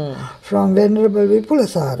Lanka from Venerable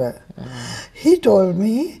Vipulasara. He told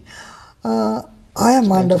me, I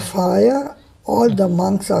am under fire, all the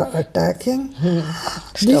monks are attacking,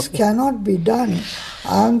 this cannot be done,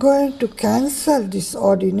 I am going to cancel this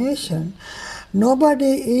ordination,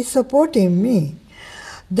 nobody is supporting me.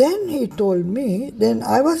 Then he told me, then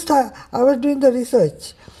I was doing the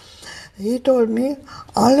research, he told me,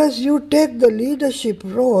 unless you take the leadership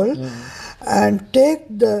role and take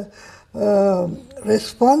the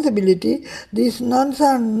responsibility, these nuns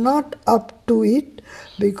are not up to it,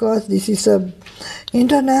 because this is an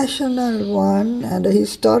international one and a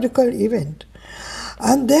historical event.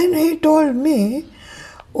 And then he told me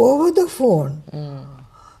over the phone,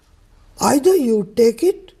 either you take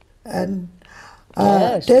it and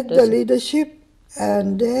take the leadership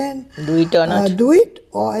and then do it or not. Do it,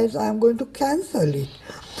 or else I am going to cancel it.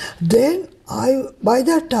 Then by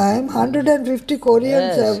that time, 150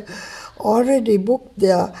 Koreans have already booked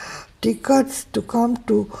their tickets to come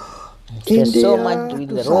to India, so much with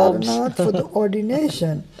to the robes. Sarnath for the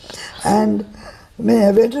ordination. And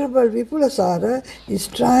Venerable Vipulasara is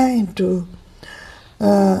trying to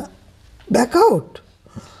back out.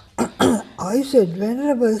 I said,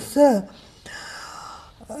 Venerable Sir,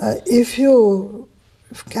 if you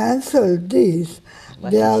cancel this,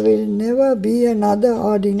 there will never be another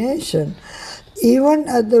ordination. Even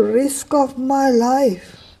at the risk of my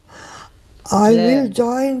life, I will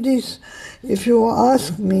join this. If you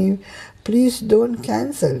ask me, please don't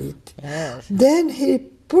cancel it. Yes. Then he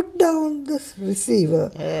put down the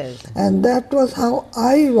receiver. Yes. And that was how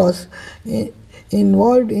I was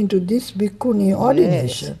involved into this Bhikkhuni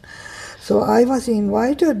ordination. So I was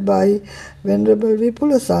invited by Venerable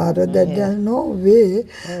Vipulasara that there is no way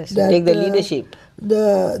that take the leadership.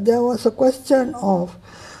 There was a question of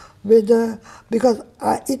whether, because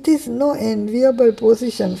it is no enviable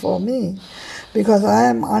position for me, because I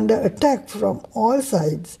am under attack from all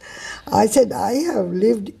sides. I said, I have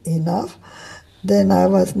lived enough. Then I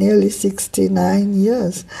was nearly 69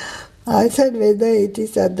 years. I said, whether it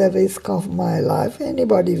is at the risk of my life,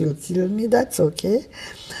 anybody will kill me, that's okay.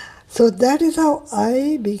 So that is how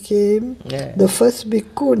I became the first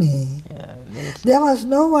Bhikkhuni. There was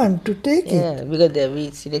no one to take it. Yeah, because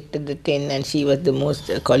we selected the 10 and she was the most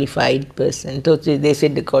qualified person. So they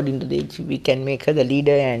said according to the age, we can make her the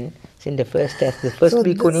leader and send the first as the first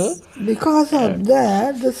Bhikkhuni. Because of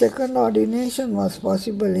that, the second ordination was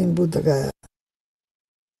possible in Buddha Gaya.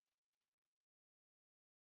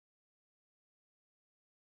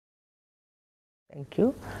 Thank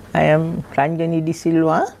you. I am Ranjini de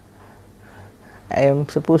Silva. I am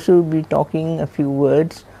supposed to be talking a few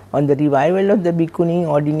words on the revival of the Bhikkhuni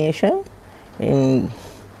ordination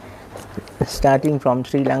starting from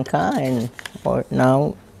Sri Lanka and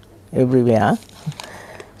now everywhere.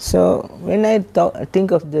 So when I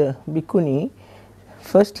think of the Bhikkhuni,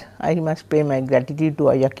 first I must pay my gratitude to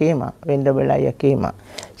Ayya Kema, Venerable Ayya Kema.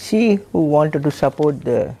 She who wanted to support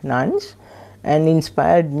the nuns and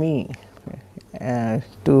inspired me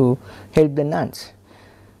to help the nuns.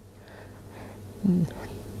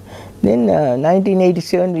 Then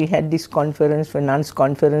 1987 we had this conference, for nuns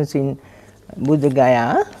conference in Buddha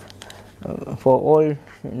Gaya. For all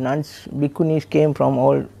nuns, Bhikkhunis came from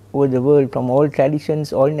all over the world, from all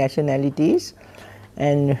traditions, all nationalities,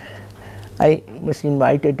 and I was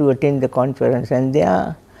invited to attend the conference. And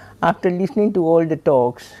there, after listening to all the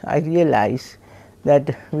talks, I realized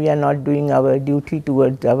that we are not doing our duty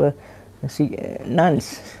towards our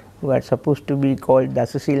nuns who are supposed to be called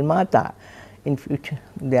Dasasil Mata. In future,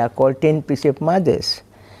 they are called 10 precept mothers.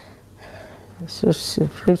 So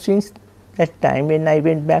since that time, when I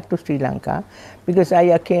went back to Sri Lanka, because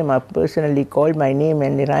Ayya came up personally, called my name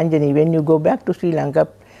and Ranjini, when you go back to Sri Lanka,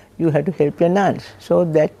 you have to help your nuns. So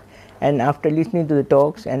that, and after listening to the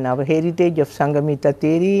talks and our heritage of Sangamita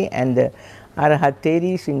theory and the Arahat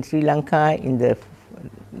theories in Sri Lanka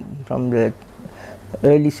from the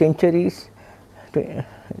early centuries,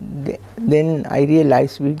 then I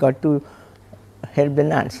realized we got to help the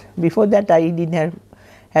nuns. Before that, I didn't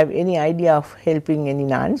have any idea of helping any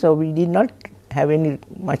nuns, or we did not have any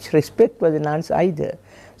much respect for the nuns either.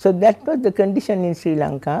 So that was the condition in Sri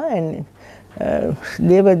Lanka, and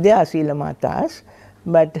they were there, Sila Matas,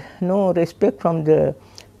 but no respect from the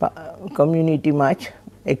community much,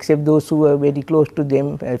 except those who were very close to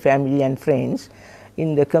them, family and friends.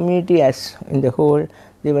 In the community as in the whole,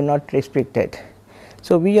 they were not respected.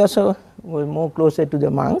 So we also were more closer to the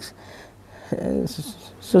monks.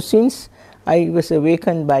 So since I was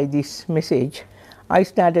awakened by this message, I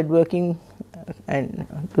started working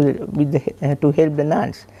to help the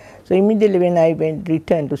nuns. So immediately when I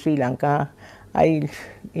returned to Sri Lanka, I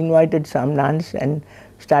invited some nuns and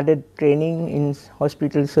started training in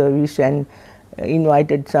hospital service, and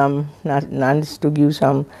invited some nuns to give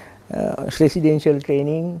some residential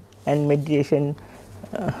training and meditation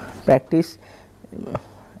practice.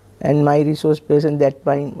 And my resource person that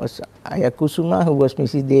time was Ayya Kusuma, who was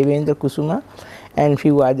Mrs. Devendra Kusuma, and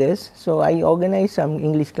few others. So I organized some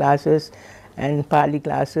English classes and Pali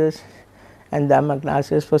classes and Dhamma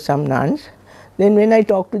classes for some nuns. Then when I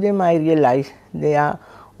talked to them, I realized they are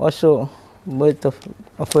also worth of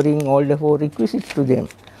offering all the 4 requisites to them.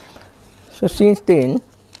 So since then,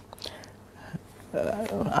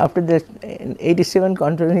 after the 87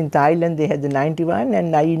 conference in Thailand, they had the 91,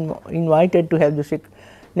 and I invited to have the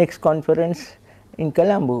next conference in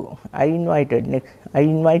Colombo. I invite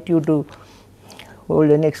you to hold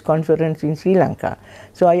the next conference in Sri Lanka.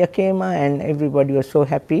 So I came and everybody was so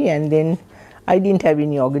happy, and then I didn't have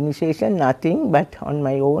any organization, nothing, but on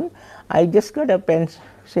my own. I just got up and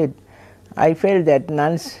said, I felt that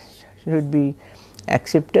nuns should be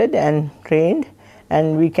accepted and trained,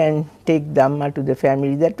 and we can take Dhamma to the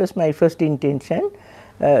family. That was my first intention.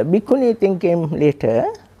 Bhikkhuni thing came later,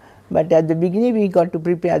 but at the beginning we got to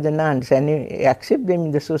prepare the nuns and accept them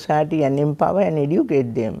in the society and empower and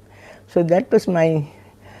educate them. So that was my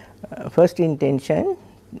first intention,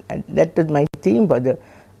 and that was my theme for the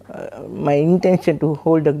my intention to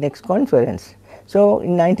hold the next conference. So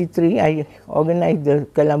in '93 I organized the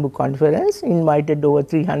Colombo conference, invited over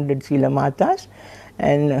 300 Sila Matas,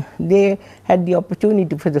 and they had the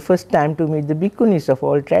opportunity for the first time to meet the Bhikkhunis of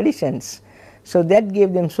all traditions. So that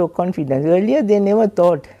gave them so confidence. Earlier they never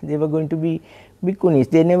thought they were going to be Bhikkhunis.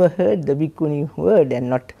 They never heard the Bhikkhuni word, and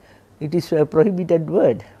not, it is a prohibited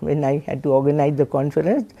word. When I had to organize the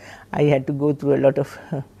conference, I had to go through a lot of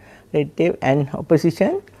red tape and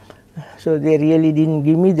opposition. So they really didn't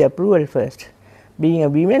give me the approval first, being a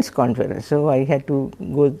women's conference. So I had to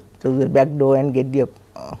go to the back door and get the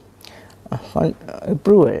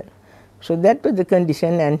approval. So that was the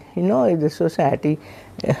condition, and in the society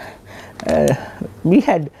we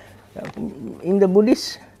had, in the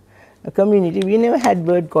Buddhist community, we never had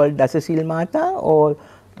word called Dasasil Mata or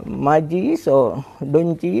Majis or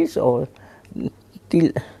Donjis or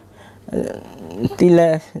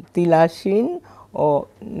Tilashin, or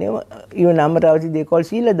never, even Amaravati they call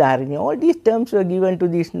Sila Dharini. All these terms were given to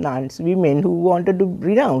these nuns, women who wanted to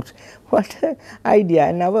renounce. What an idea!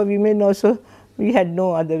 And our women also, we had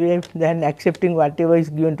no other way than accepting whatever is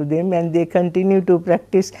given to them, and they continue to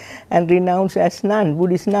practice and renounce as nuns,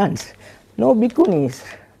 Buddhist nuns. No Bhikkhunis.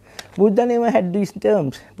 Buddha never had these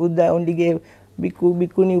terms. Buddha only gave Bhikkhu,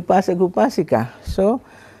 Bhikkhuni, Upasaka, Upasika. So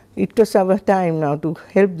it was our time now to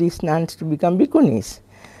help these nuns to become Bhikkhunis.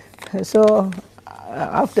 So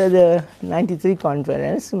after the '93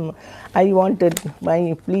 conference,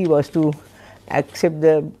 my plea was to accept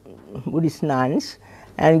the Buddhist nuns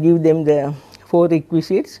and give them the 4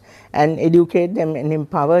 requisites and educate them and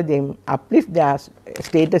empower them, uplift their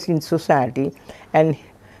status in society, and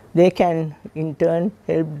they can in turn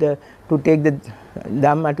help to take the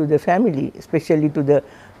Dhamma to the family, especially to the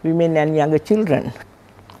women and younger children.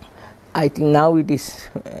 I think now it is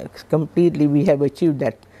completely, we have achieved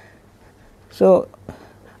that. So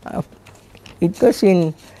it was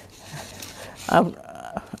in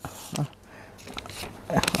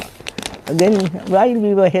then while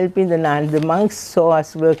we were helping the nuns, the monks saw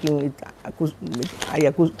us working with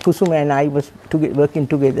Ayya Kusuma and I was working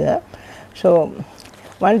together. So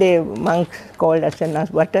one day monk called us and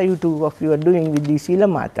asked, what are you two of you are doing with these Sila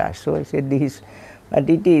Matas? So I said, this is what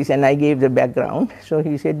it is, and I gave the background. So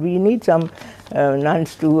he said, we need some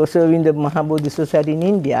nuns to serve in the Mahabodhi society in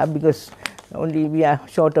India, because only we are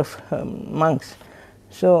short of monks.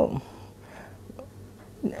 So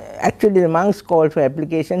actually the monks called for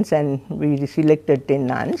applications, and we selected 10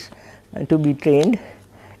 nuns to be trained.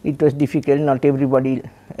 It was difficult, not everybody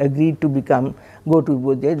agreed to go to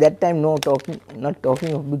Buddha. That time not talking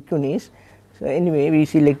of Bhikkhunis. So anyway, we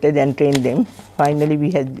selected and trained them. Finally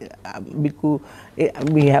we had Bhikkhu,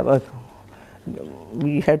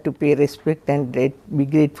 we had to pay respect and be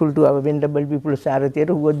grateful to our Venerable Bhikkhu Sarathera,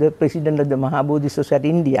 who was the president of the Mahabodhi Society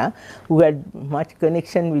India, who had much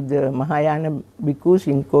connection with the Mahayana Bhikkhus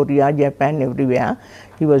in Korea, Japan, everywhere.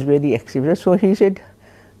 He was very active. So he said,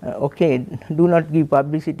 okay, do not give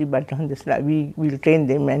publicity, but on the slide we will train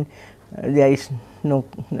them, and there is no,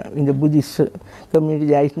 in the Buddhist community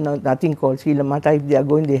there is nothing called Sila Mata. If they are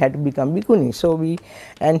going, they have to become Bhikkhunis. So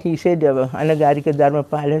and he said, Anagarika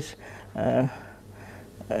Dharmapala's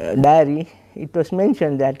diary, it was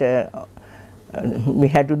mentioned that we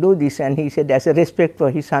had to do this, and he said as a respect for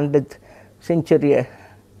his 100th century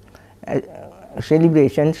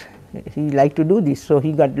celebrations, he liked to do this. So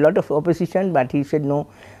he got a lot of opposition, but he said, no,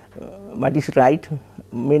 what is right,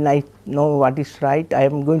 when I know what is right, I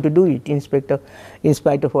am going to do it in spite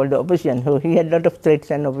of all the opposition. So he had a lot of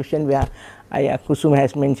threats and opposition, where Ayya Kusuma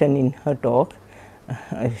has mentioned in her talk.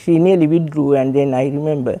 She nearly withdrew, and then I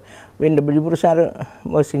remember when the Bhikkhu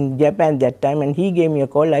was in Japan that time, and he gave me a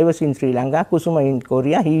call. I was in Sri Lanka, Kusuma in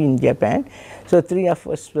Korea, he in Japan. So 3 of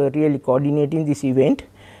us were really coordinating this event.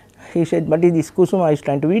 He said, but this Kusuma is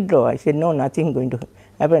trying to withdraw. I said, no, nothing going to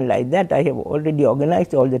happen like that. I have already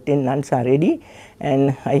organized, all the 10 nuns are ready,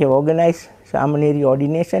 and I have organized Samaneri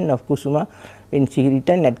ordination of Kusuma when she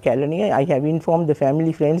returned at Calonia. I have informed the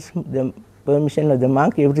family, friends, the permission of the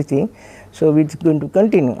monk, everything. So it's going to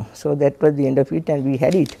continue. So that was the end of it, and we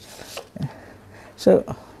had it. So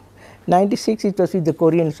 96 it was with the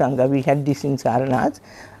Korean Sangha. We had this in Saranath.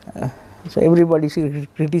 So everybody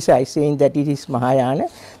criticized, saying that it is Mahayana.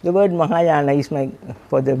 The word Mahayana is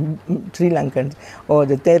for the Sri Lankans or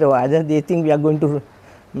the Theravada. They think we are going to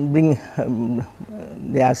bring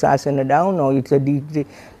their Sasana down, or it's a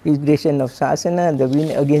degradation of Sasana,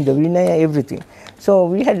 again the Vinaya, everything. So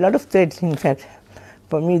we had a lot of threats. In fact,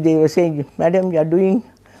 for me they were saying, Madam, you are doing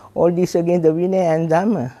all this against the Vinaya and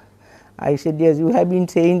Dhamma. I said, yes, you have been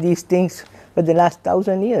saying these things for the last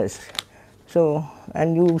 1,000 years. So,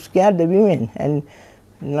 and you scared the women,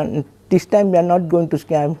 and this time we are not going to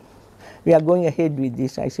scare, we are going ahead with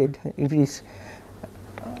this. I said, if it is,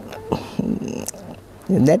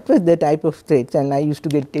 that was the type of threats, and I used to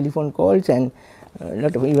get telephone calls, and a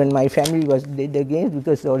lot of, even my family was dead against,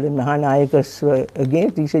 because all the Mahanayakas were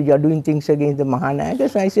against. He said, you are doing things against the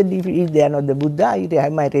Mahanayakas. I said, if they are not the Buddha, I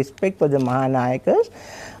have my respect for the Mahanayakas,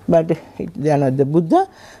 but they are not the Buddha,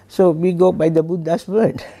 so we go by the Buddha's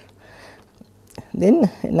word. Then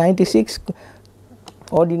 96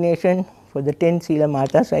 ordination for the 10 Sila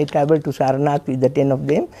Matas. I travelled to Saranath with the 10 of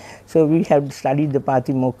them. So we have studied the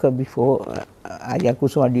Patimokkha before Ayya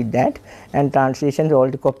Kusuma did that, and translations, all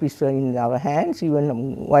the copies were in our hands.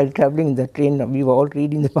 Even while travelling in the train, we were all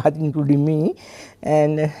reading the Pati, including me.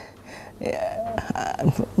 And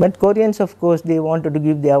but Koreans, of course, they wanted to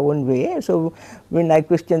give their own way. So when I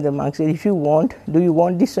questioned the monk, said, if you want, do you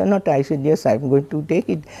want this or not? I said, yes, I'm going to take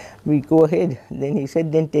it. We go ahead. Then he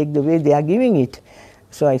said, then take the way they are giving it.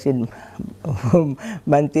 So I said,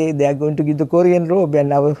 Bhante, they are going to give the Korean robe,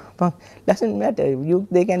 and our monk, doesn't matter.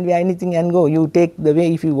 They can wear anything and go. You take the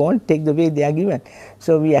way, if you want, take the way they are given.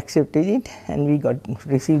 So we accepted it, and we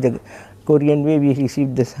received the Korean way. We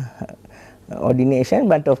received this ordination,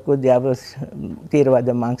 but of course there was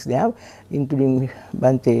Theravada monks there, including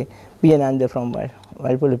Bhante Piyananda from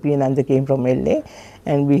Walpola. Piyananda came from LA,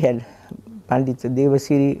 and we had Pandit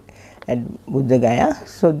Devasiri at Buddha Gaya.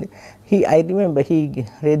 So I remember he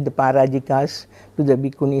read the Parajikas to the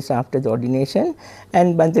Bhikkhunis after the ordination,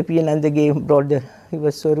 and Bhante Piyananda he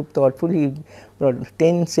was so thoughtful, he brought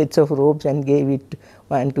 10 sets of robes and gave it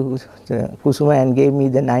one to Kusuma, and gave me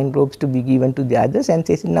the 9 robes to be given to the others, and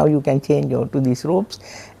said, now you can change to these robes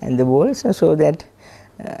and the bowls. So that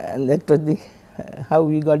that was how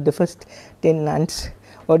we got the first 10 nuns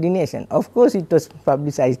ordination. Of course, it was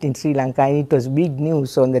publicized in Sri Lanka, and it was big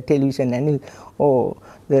news on the television, and the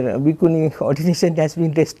Bhikkhuni ordination has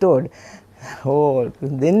been restored.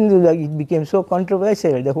 Then it became so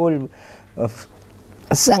controversial, the whole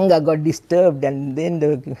Sangha got disturbed, and then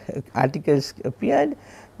the articles appeared,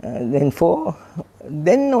 then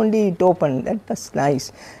only it opened. That was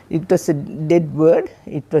nice. It was a dead word,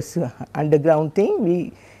 it was an underground thing,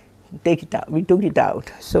 we took it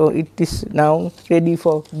out. So it is now ready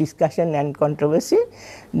for discussion and controversy,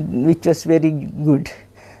 which was very good.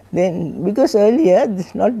 Then, because earlier,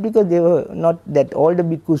 not because they were not that all the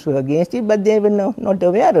bhikkhus were against it, but they were not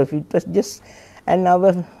aware of it. It was just, and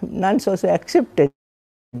our nuns also accepted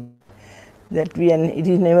that it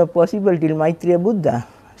is never possible till Maitreya Buddha.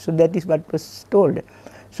 So that is what was told.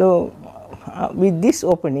 So with this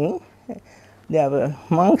opening, there were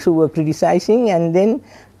monks who were criticizing, and then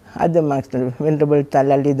other monks, Venerable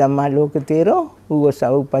Talali Dhamma Lokatero, who was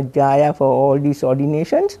our Upajjhaya for all these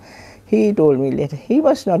ordinations, he told me later, he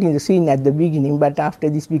was not in the scene at the beginning, but after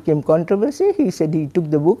this became controversy, he said he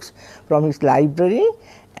took the books from his library,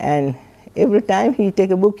 and every time he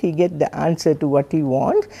take a book, he get the answer to what he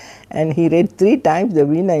wants, and he read 3 times the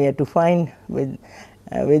Vinaya to find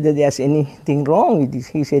whether there's anything wrong with this.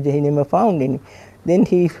 He said he never found any. Then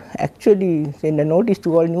he actually sent a notice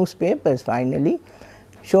to all newspapers finally,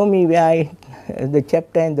 show me where the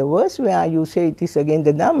chapter and the verse where you say it is against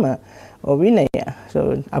the Dhamma or Vinaya.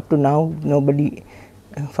 So up to now nobody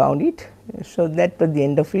found it. So that was the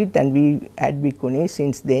end of it, and we had Bhikkhuni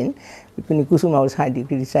since then. Bhikkhuni Kusuma was highly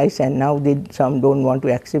criticized, and now some don't want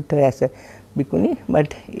to accept her as a Bhikkhuni,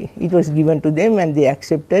 but it was given to them and they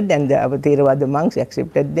accepted, and our Theravada monks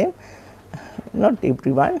accepted them. Not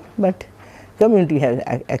everyone, but community has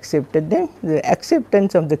accepted them. The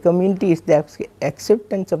acceptance of the community is the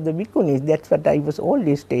acceptance of the Bhikkhunis. That's what I was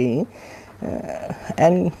always saying,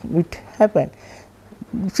 and it happened.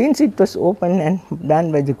 Since it was open and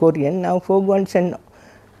done by the Korean, now Fogwans and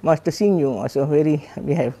Master Singyu also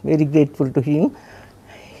we are very grateful to him.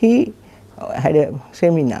 He had a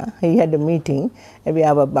seminar, he had a meeting, and we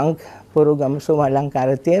have a Bank Porogam Soma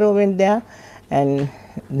Lankara Tero went there, and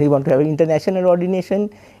they want to have international ordination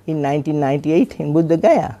in 1998 in Buddha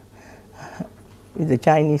Gaya. The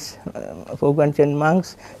Chinese Fogwans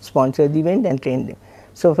monks sponsored the event and trained them.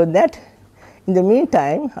 So for that, in the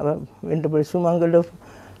meantime, our Venerable Sumangala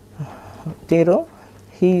Thero,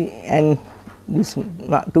 he and these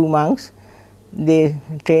two monks, they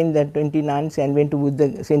trained the 20 nuns and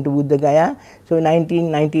sent to Buddha Gaya. So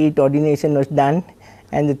 1998 ordination was done,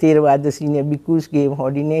 and the Theravada senior bhikkhus gave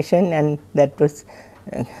ordination, and that was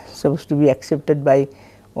supposed to be accepted by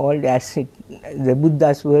all, as the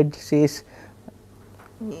Buddha's word says.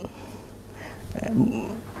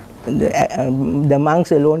 The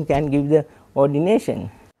monks alone can give the ordination.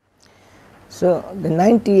 So the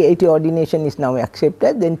 1980 ordination is now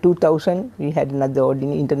accepted. Then 2000 we had another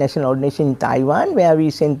international ordination in Taiwan, where we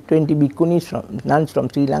sent 20 Bhikkhunis, nuns from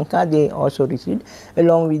Sri Lanka. They also received.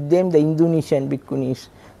 Along with them, the Indonesian Bhikkhunis,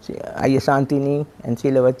 Ayya Santini and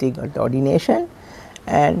Silawati, got the ordination.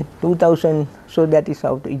 And 2000, so that is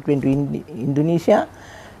how it went to Indonesia.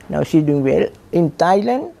 Now she is doing well. In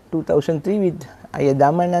Thailand, 2003 with Ayya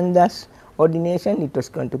Dhammananda's ordination, it was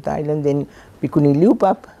gone to Thailand. Then Bhikkhuni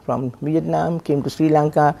Liupap from Vietnam came to Sri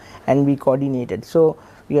Lanka, and we coordinated. So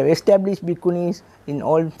we have established Bhikkhunis in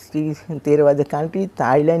all three Theravada countries,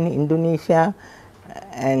 Thailand, Indonesia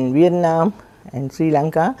and Vietnam and Sri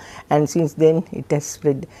Lanka, and since then it has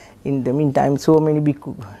spread. In the meantime, so many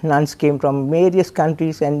nuns came from various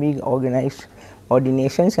countries, and we organized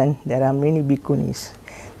ordinations, and there are many Bhikkhunis.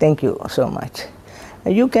 Thank you so much.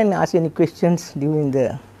 You can ask any questions during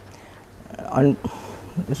the on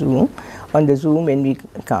the Zoom when we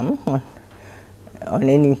come. On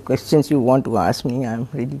any questions you want to ask me, I am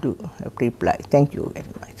ready to reply. Thank you very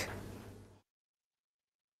much.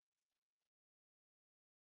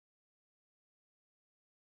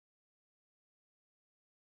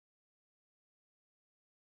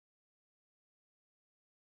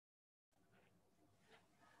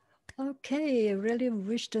 Okay, really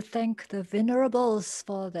wish to thank the Venerables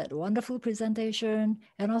for that wonderful presentation,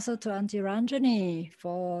 and also to Auntie Ranjini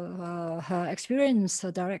for her experience,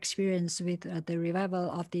 her direct experience with the revival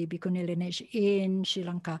of the Bhikkhuni lineage in Sri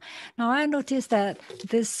Lanka. Now, I noticed that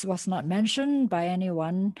this was not mentioned by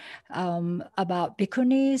anyone about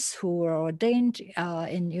Bhikkhunis who were ordained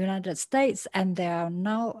in the United States, and there are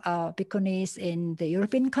now Bhikkhunis in the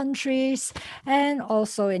European countries and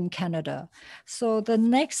also in Canada. So the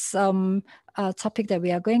next topic that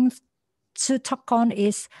we are going to talk on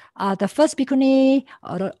is the first Bhikkhuni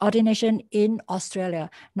ordination in Australia.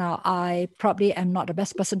 Now, I probably am not the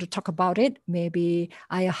best person to talk about it. Maybe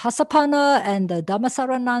Ayya Hasapana and the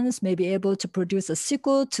Dhammasara nuns may be able to produce a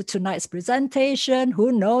sequel to tonight's presentation.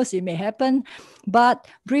 Who knows, it may happen. But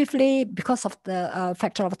briefly, because of the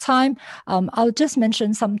factor of time, I'll just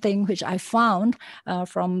mention something which I found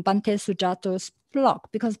from Bhante Sujato's blog,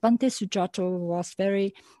 because Bhante Sujato was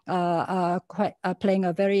very playing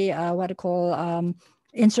a very what I call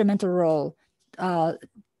instrumental role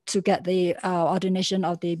to get the ordination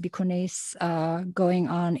of the Bhikkhunis going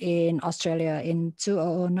on in Australia in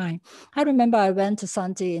 2009. I remember I went to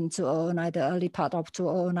Santi in 2009, the early part of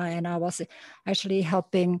 2009, and I was actually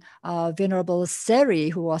helping Venerable Seri,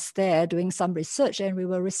 who was there doing some research, and we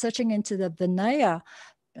were researching into the Vinaya,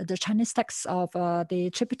 the Chinese text of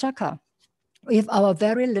the Tripitaka, with our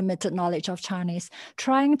very limited knowledge of Chinese,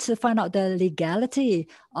 trying to find out the legality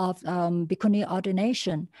of Bhikkhuni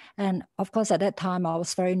ordination. And of course, at that time, I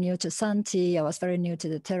was very new to Santi. I was very new to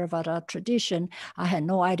the Theravada tradition. I had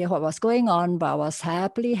no idea what was going on, but I was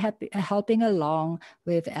happily helping along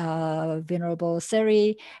with Venerable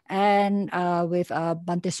Seri and with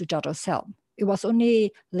Bhante Sujato's help. It was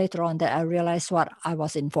only later on that I realized what I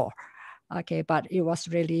was in for. Okay, but it was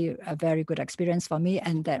really a very good experience for me,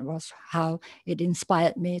 and that was how it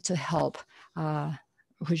inspired me to help,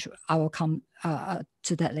 which I will come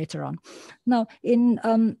to that later on. Now, in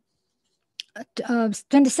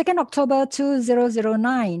 22nd October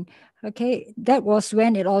 2009, okay, that was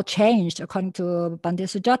when it all changed, according to Bhante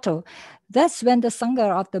Sujato. That's when the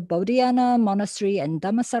Sangha of the Bodhiana Monastery and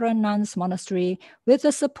Dhammasara Nuns Monastery, with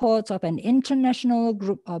the support of an international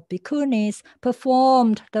group of Bhikkhunis,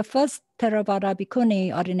 performed the first Theravada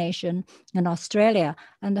Bhikkhuni ordination in Australia,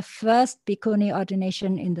 and the first Bhikkhuni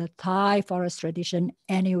ordination in the Thai forest tradition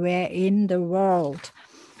anywhere in the world.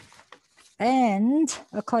 And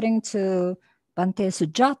according to Bhante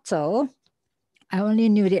Sujato, I only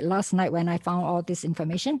knew it last night when I found all this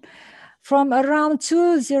information. From around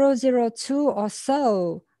 2002 or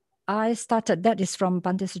so, I started, that is from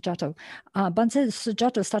Bhante Sujato. Bhante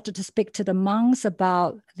Sujato started to speak to the monks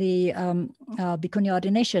about the Bhikkhuni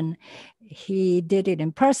ordination. He did it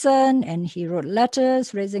in person, and he wrote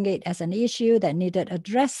letters raising it as an issue that needed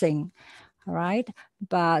addressing. Right,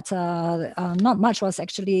 but not much was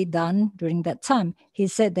actually done during that time. He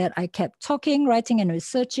said that I kept talking, writing, and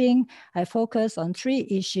researching. I focused on 3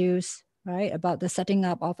 issues: right, about the setting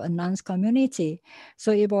up of a nuns community.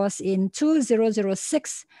 So it was in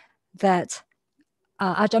 2006 that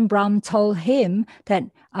Ajahn Brahm told him that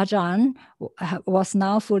Ajahn was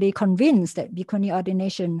now fully convinced that Bhikkhuni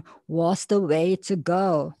ordination was the way to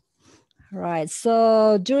go. Right,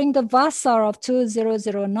 so during the Vasa of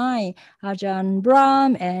 2009, Ajahn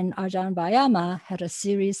Brahm and Ajahn Vayama had a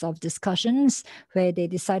series of discussions where they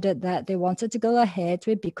decided that they wanted to go ahead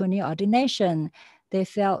with Bhikkhuni ordination. They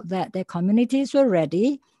felt that their communities were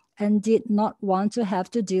ready and did not want to have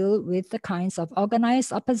to deal with the kinds of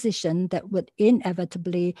organized opposition that would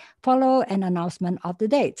inevitably follow an announcement of the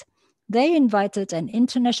date. They invited an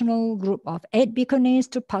international group of 8 Bhikkhunis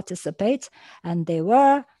to participate, and they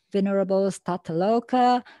were Venerable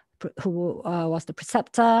Stataloka, who was the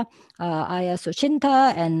preceptor, Ayya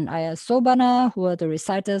Suchinta and Ayya Sobana, who were the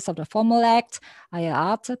reciters of the formal act, Ayya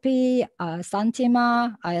Atapi, Ayya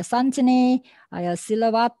Santima, Ayya Santini, Ayya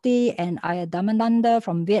Silavati, and Ayya Dhammananda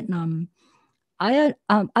from Vietnam.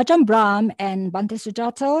 Ajahn Brahm and Bhante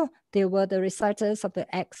Sujato, they were the reciters of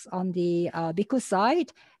the acts on the Bhikkhu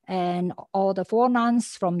side, and all the 4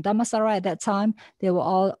 nuns from Dhammasara at that time, they were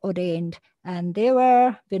all ordained. And they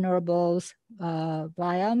were Venerables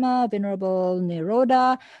Vayama, Venerable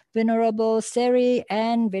Niroda, Venerable Seri,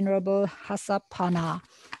 and Venerable Hasapana.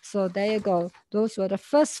 So there you go. Those were the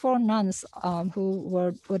first 4 nuns who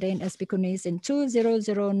were ordained as Bhikkhunis in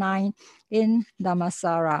 2009 in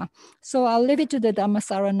Dhammasara. So I'll leave it to the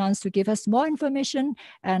Dhammasara nuns to give us more information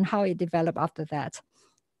and how it developed after that.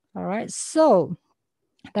 All right, so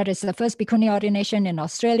that is the first Bhikkhuni ordination in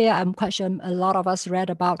Australia. I'm quite sure a lot of us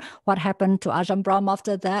read about what happened to Ajahn Brahm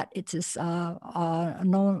after that. It is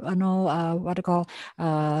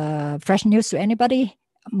fresh news to anybody.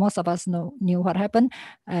 Most of us knew what happened,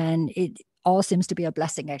 and it all seems to be a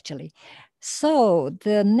blessing, actually. So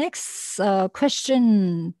the next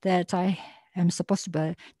question that I am supposed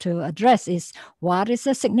to address is, what is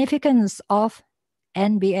the significance of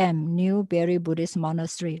NBM, Newberry Buddhist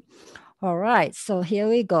Monastery? All right, so here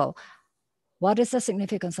we go. What is the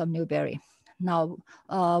significance of Newberry? Now,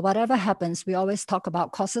 whatever happens, we always talk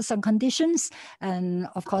about causes and conditions. And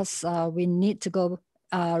of course, we need to go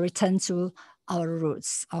return to our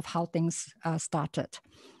roots of how things started.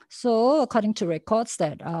 So according to records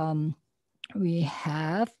that we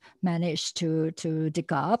have managed to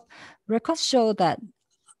dig up, records show that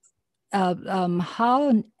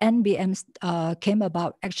how NBM came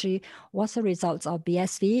about actually was a result of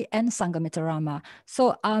BSV and Sanghamittarama.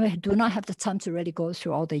 So I do not have the time to really go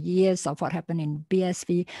through all the years of what happened in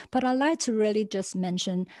BSV, but I'd like to really just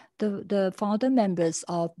mention the founder members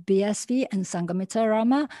of BSV and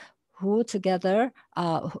Sanghamittarama, who together,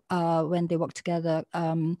 when they worked together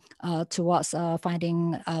towards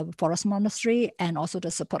finding a forest monastery and also the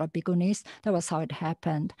support of Bhikkhunis, that was how it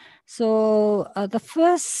happened. So the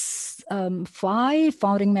first 5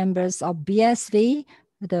 founding members of BSV,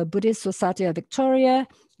 the Buddhist Society of Victoria,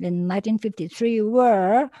 in 1953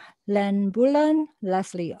 were Len Bullen,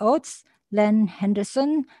 Leslie Oates, Len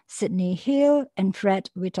Henderson, Sidney Hill, and Fred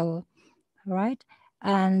Whittle, right?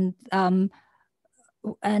 And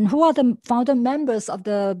who are the founder members of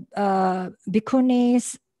the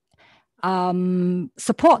Bhikkhunis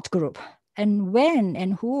support group? And when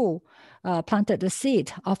and who planted the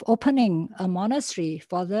seed of opening a monastery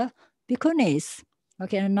for the Bhikkhunis?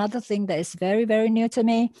 Okay, another thing that is very, very new to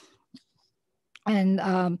me.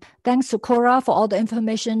 And thanks to Cora for all the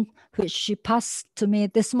information which she passed to me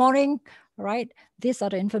this morning, right? These are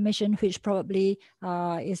the information which probably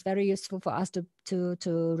is very useful for us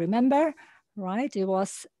to remember. Right, it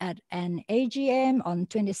was at an AGM on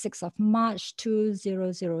 26th of March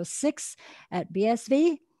 2006 at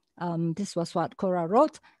BSV. This was what Cora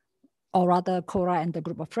wrote, or rather Cora and the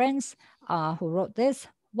group of friends who wrote this.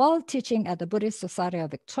 While teaching at the Buddhist Society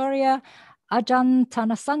of Victoria, Ajahn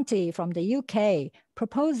Thanasanti from the UK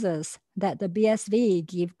proposes that the BSV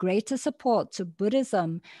give greater support to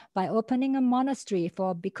Buddhism by opening a monastery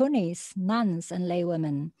for Bhikkhunis, nuns, and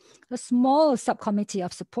laywomen. A small subcommittee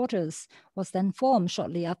of supporters was then formed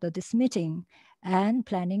shortly after this meeting, and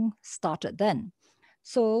planning started then.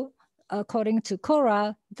 So, according to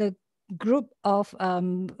Cora, the group of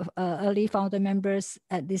early founder members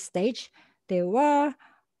at this stage, they were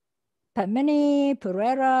Padmini,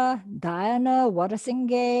 Pereira, Diana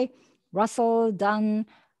Watersinge, Russell Dunn,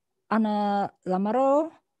 Anna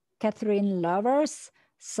Lamaro, Catherine Lovers,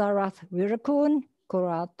 Sarath Virakun,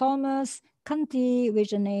 Cora Thomas, Kanti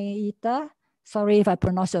Vijayaneita, sorry if I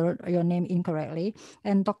pronounce your name incorrectly,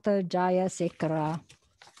 and Dr. Jaya Sekara.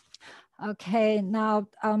 Okay, now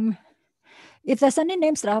If there's any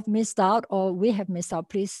names that I've missed out or we have missed out,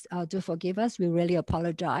 please do forgive us. We really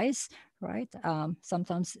apologize, right?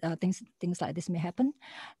 Sometimes things like this may happen.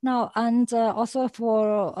 Now, and also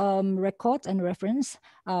for record and reference,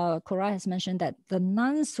 Cora has mentioned that the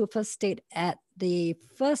nuns who first stayed at the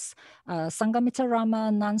first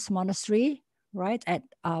Sangamitarama Nuns Monastery, right, at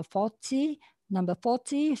number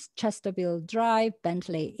 40, Chesterfield Drive,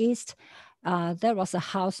 Bentley East, there was a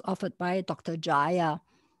house offered by Dr. Jaya.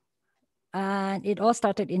 And it all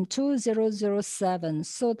started in 2007.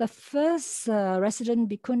 So the first resident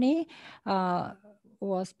Bhikkhuni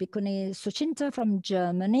was Bhikkhuni Suchinta from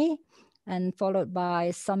Germany, and followed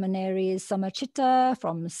by Samaneri Samachita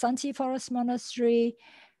from Santi Forest Monastery.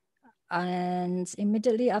 And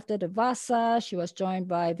immediately after the Vasa, she was joined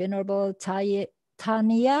by Venerable Tania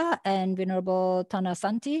and Venerable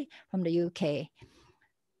Tanasanti from the UK.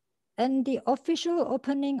 And the official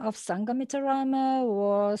opening of Sangamitarama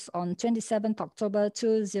was on 27th October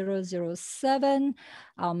 2007.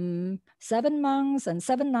 7 monks and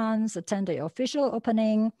 7 nuns attended the official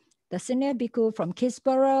opening. The senior bhikkhu from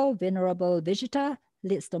Kisborough, Venerable Vijita,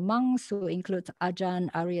 leads the monks, who include Ajahn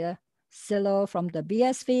Ayya Sela from the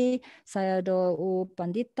BSV, Sayadaw U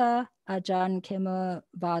Pandita, Ajahn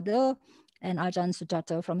Kemavado, and Ajahn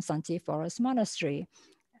Sujata from Santi Forest Monastery.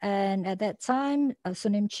 And at that time,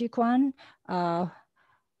 Sunim Chikwan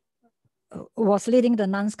was leading the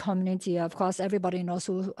nuns community. Of course, everybody knows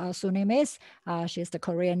who Sunim is. She's the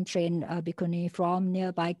Korean trained bhikkhuni from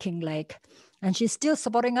nearby King Lake. And she's still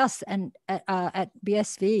supporting us and at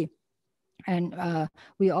BSV. And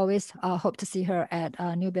we always hope to see her at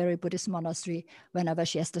Newberry Buddhist Monastery whenever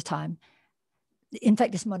she has the time. In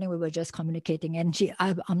fact, this morning we were just communicating, and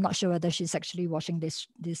I'm not sure whether she's actually watching this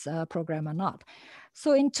program or not.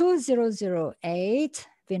 So in 2008,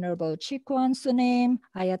 Venerable Chikwan Sunim,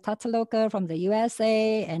 Ayya Tataloka from the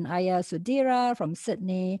USA, and Ayya Sudira from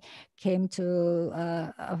Sydney came for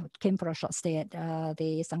a short stay at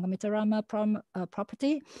the Sangamitarama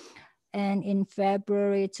property. And in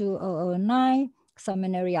February 2009,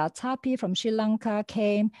 Samaneri Atapi from Sri Lanka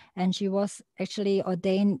came, and she was actually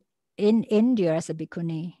ordained in India as a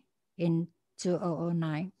bhikkhuni in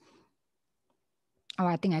 2009. Oh,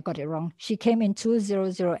 I think I got it wrong. She came in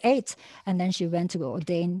 2008, and then she went to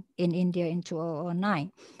ordain in India in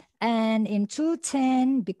 2009. And in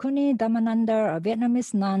 2010, Bhikkhuni Dhammananda, a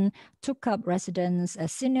Vietnamese nun, took up residence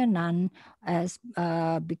as senior nun as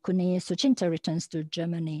Bhikkhuni Suchinta returns to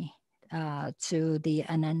Germany to the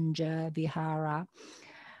Ananja Vihara.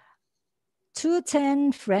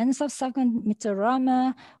 2010, Friends of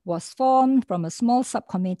Sangamitarama was formed from a small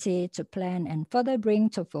subcommittee to plan and further bring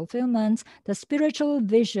to fulfillment the spiritual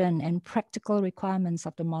vision and practical requirements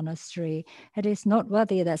of the monastery. It is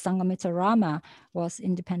noteworthy that Sangamitarama was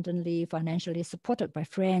independently financially supported by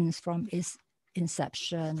Friends from its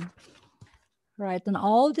inception. Right, and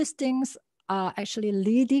all these things are actually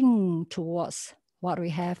leading towards what we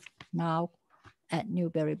have now at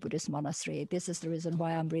Newberry Buddhist Monastery. This is the reason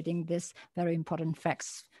why I'm reading this very important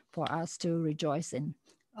facts for us to rejoice in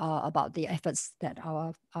about the efforts that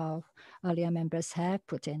our earlier members have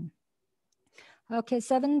put in. Okay,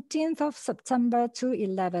 17th of September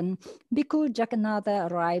 2011, Bhikkhu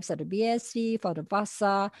Jagannatha arrives at the BSV for the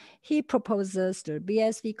Vasa. He proposes to the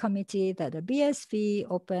BSV committee that the BSV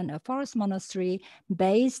open a forest monastery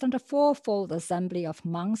based on the fourfold assembly of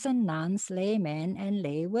monks and nuns, laymen and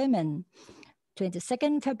lay women.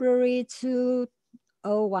 22nd February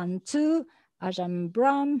 2012, Ajahn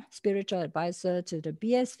Brahm, spiritual advisor to the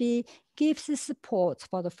BSV, gives his support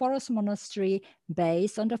for the forest monastery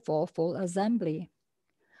based on the fourfold assembly.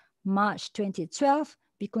 March 2012,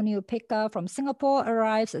 Bhikkhuni Upekkha from Singapore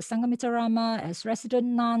arrives at Sangamitarama as resident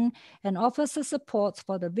nun and offers her support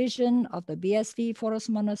for the vision of the BSV forest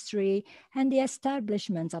monastery and the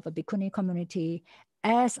establishment of a Bhikkhuni community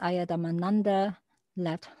as Ayya Dhammananda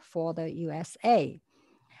left for the USA.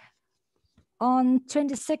 On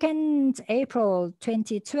 22nd April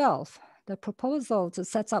 2012, the proposal to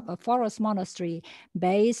set up a forest monastery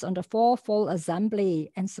based on the fourfold assembly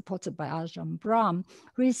and supported by Ajahn Brahm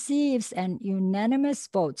receives an unanimous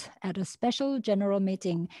vote at a special general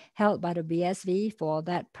meeting held by the BSV for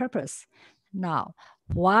that purpose. Now,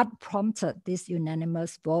 what prompted this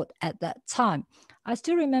unanimous vote at that time? I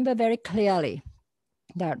still remember very clearly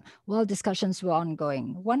that while discussions were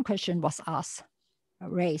ongoing, one question was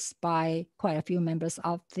raised by quite a few members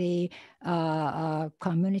of the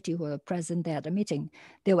community who were present there at the meeting.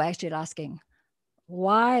 They were actually asking,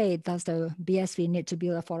 why does the BSV need to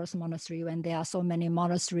build a forest monastery when there are so many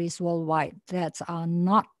monasteries worldwide that are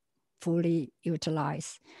not fully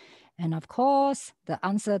utilized? And of course, the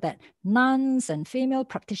answer that nuns and female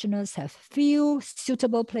practitioners have few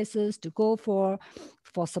suitable places to go for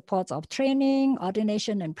support of training,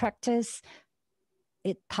 ordination, and practice,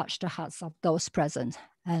 it touched the hearts of those present.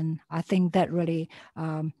 And I think that really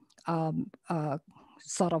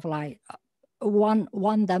sort of like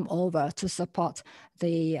won them over to support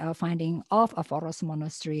the finding of a forest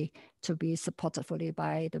monastery to be supported fully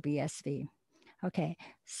by the BSV. Okay,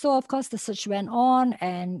 so of course the search went on,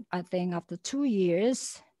 and I think after 2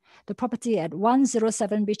 years, the property at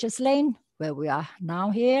 107 Beaches Lane, where we are now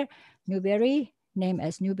here, Newberry, named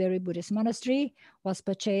as Newberry Buddhist Monastery, was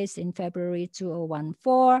purchased in February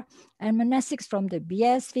 2014, and monastics from the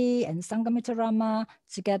BSV and Sangamitarama,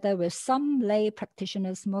 together with some lay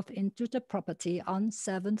practitioners, moved into the property on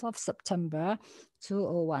 7th of September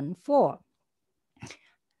 2014.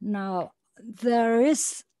 Now, there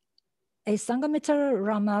is a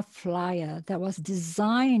Sangamitarama flyer that was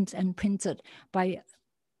designed and printed by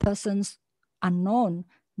persons unknown,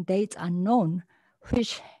 date unknown,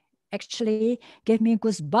 which actually gave me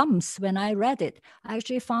goosebumps when I read it. I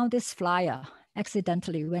actually found this flyer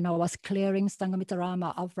accidentally when I was clearing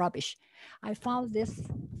Sangamitarama of rubbish. I found this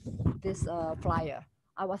flyer.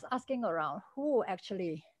 I was asking around who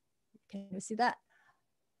actually, can you see that?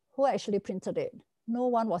 Who actually printed it? No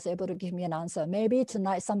one was able to give me an answer. Maybe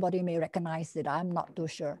tonight somebody may recognize it. I'm not too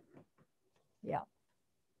sure. Yeah.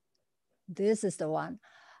 This is the one.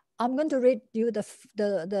 I'm going to read you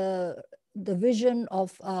the vision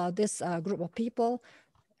of this group of people.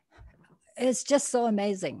 It's just so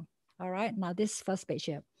amazing. All right, now this first page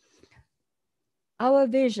here. Our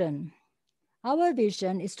vision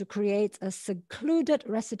is to create a secluded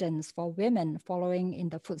residence for women following in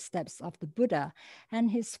the footsteps of the Buddha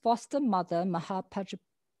and his foster mother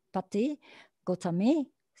Mahapajapati, Gautami,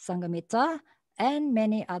 Sanghamitta, and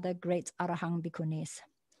many other great Arahant Bhikkhunis.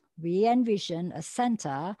 We envision a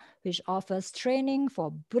center which offers training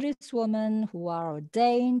for Buddhist women who are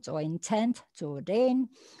ordained or intend to ordain,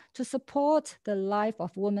 to support the life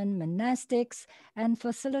of women monastics, and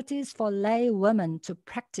facilities for lay women to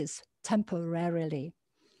practice temporarily.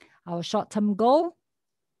 Our short-term goal: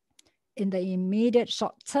 in the immediate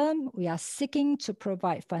short term, we are seeking to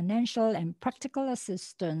provide financial and practical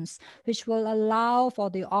assistance which will allow for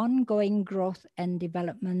the ongoing growth and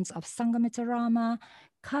development of Sangamitarama.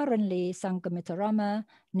 Currently, Sangamitarama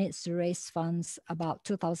needs to raise funds about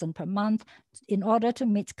 2,000 per month in order to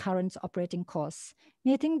meet current operating costs.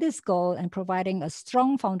 Meeting this goal and providing a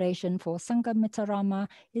strong foundation for Sangamitarama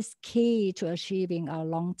is key to achieving our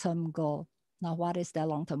long-term goal. Now, what is their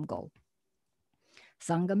long-term goal?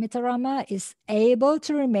 Sangamitarama is able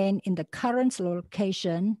to remain in the current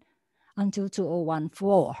location until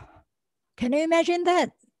 2014. Can you imagine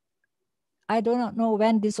that? I do not know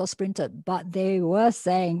when this was printed, but they were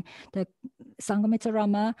saying that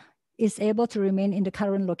Sangamitarama is able to remain in the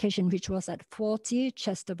current location, which was at 40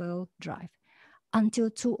 Chesterville Drive, until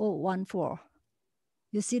 2014.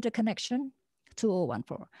 You see the connection?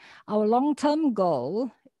 2014. Our long-term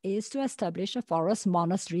goal is to establish a forest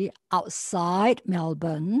monastery outside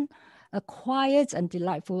Melbourne, a quiet and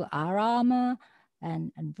delightful arama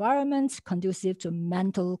and environment conducive to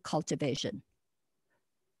mental cultivation.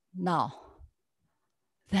 Now,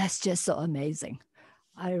 that's just so amazing.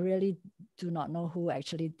 I really do not know who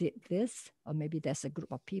actually did this, or maybe there's a group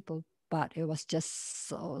of people, but it was just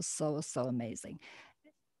so amazing.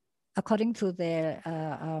 According to their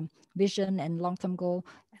vision and long-term goal,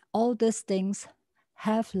 all these things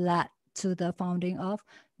have led to the founding of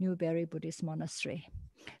Newberry Buddhist Monastery.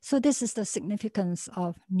 So this is the significance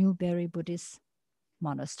of Newberry Buddhist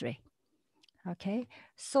Monastery. Okay,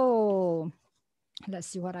 so let's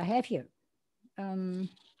see what I have here.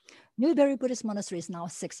 Newberry Buddhist Monastery is now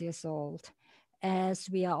 6 years old. As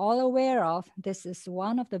we are all aware of, this is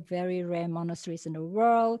one of the very rare monasteries in the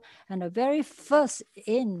world and the very first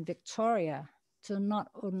in Victoria to not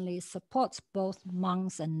only support both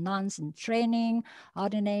monks and nuns in training,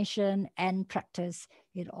 ordination, and practice,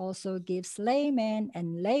 it also gives laymen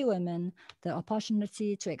and laywomen the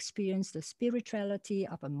opportunity to experience the spirituality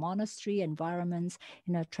of a monastery environment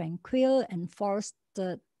in a tranquil and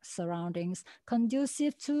forested surroundings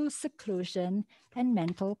conducive to seclusion and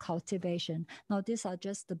mental cultivation. Now, these are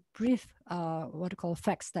just the brief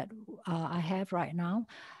facts that I have right now.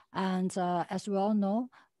 And as we all know,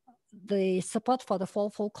 the support for the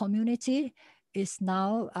Fourfold community is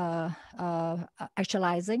now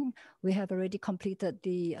actualizing. We have already completed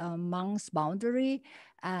the monks' boundary,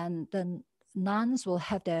 and the nuns will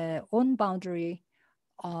have their own boundary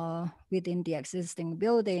within the existing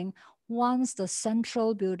building once the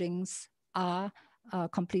central buildings are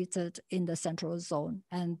completed in the central zone.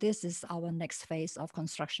 And this is our next phase of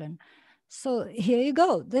construction. So here you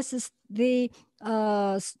go. This is the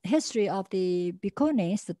history of the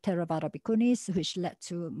Bhikkhunis, the Theravada Bhikkhunis, which led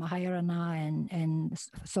to Mahayana and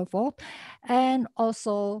so forth. And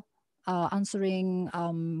also answering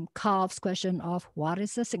Carl's question of what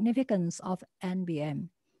is the significance of NBM.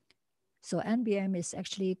 So NBM is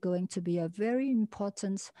actually going to be a very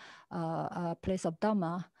important place of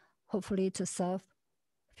Dhamma, hopefully to serve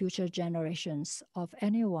future generations of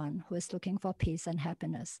anyone who is looking for peace and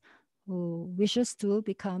happiness, who wishes to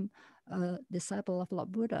become a disciple of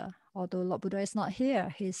Lord Buddha. Although Lord Buddha is not here,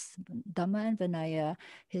 his Dhamma and Vinaya,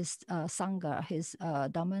 his Sangha, his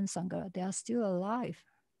Dhamma and Sangha, they are still alive.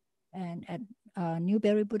 And at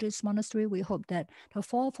Newberry Buddhist Monastery, we hope that the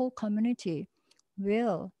fourfold community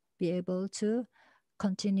will be able to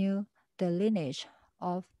continue the lineage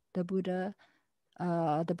of the Buddha,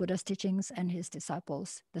 the Buddha's teachings and his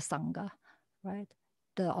disciples, the Sangha, right?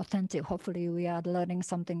 The authentic, hopefully we are learning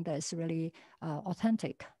something that is really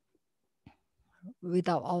authentic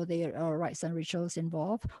without all the rites and rituals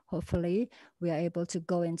involved. Hopefully we are able to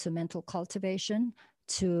go into mental cultivation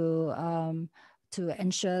to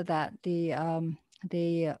ensure that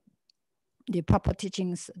the proper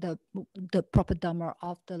teachings, the proper Dhamma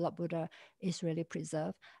of the Lord Buddha is really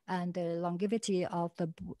preserved, and the longevity of the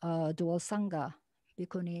dual Sangha,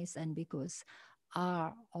 Bhikkhunis and Bhikkhus,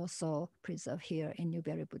 are also preserved here in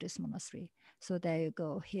Newberry Buddhist Monastery. So there you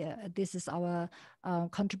go. Here, this is our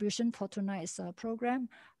contribution for tonight's program.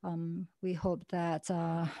 We hope that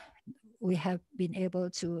we have been able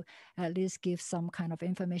to at least give some kind of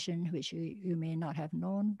information which you may not have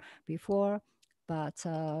known before. But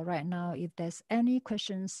right now, if there's any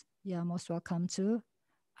questions, you're most welcome to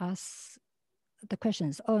ask the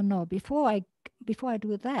questions. Oh no, before I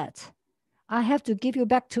do that, I have to give you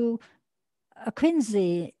back to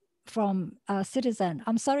Quincy from Citizen.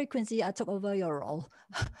 I'm sorry, Quincy, I took over your role.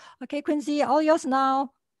 Okay, Quincy, all yours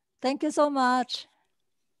now. Thank you so much.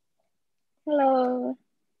 Hello.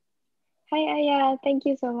 Hi, Ayya. Thank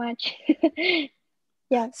you so much.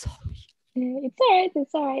 Yeah. Sorry. It's all right.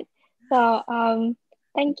 It's all right. So,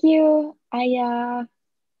 thank you, Ayya,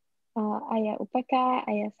 Ayya Upekkha,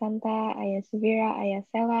 Ayya Santa, Ayya Suvira, Ayya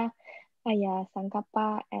Sela, Ayya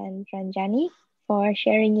Sankappa, and Ranjini for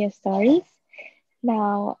sharing your stories.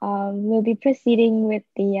 Now, we'll be proceeding with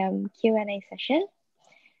the Q&A session.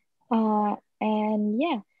 And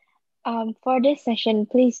yeah, for this session,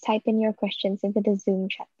 please type in your questions into the Zoom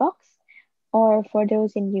chat box, or for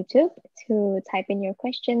those in YouTube, to type in your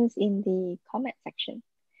questions in the comment section.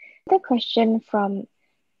 The question from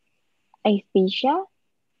Aisha.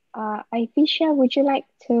 Aisha, would you like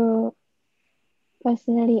to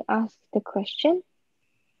personally ask the question?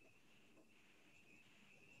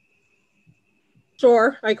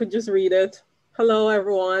 Sure, I could just read it. Hello,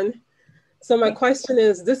 everyone. So my question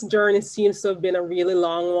is, this journey seems to have been a really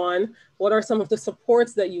long one. What are some of the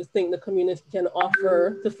supports that you think the community can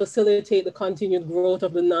offer to facilitate the continued growth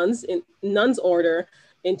of the nuns order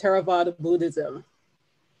in Theravada Buddhism?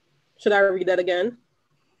 Should I read that again?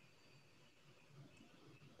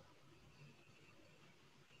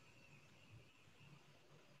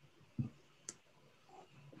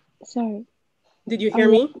 Sorry. Did you hear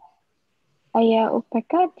me? Ayya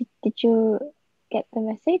Upekkha, did you get the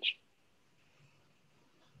message?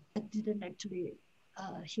 I didn't actually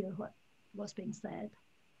hear what was being said.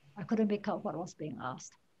 I couldn't make out what was being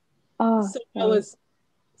asked. Oh,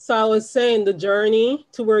 So I was saying the journey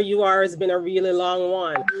to where you are has been a really long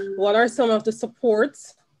one. What are some of the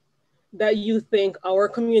supports that you think our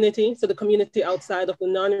community, so the community outside of the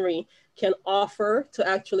nunnery, can offer to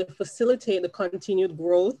actually facilitate the continued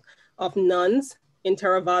growth of nuns in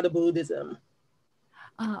Theravada Buddhism?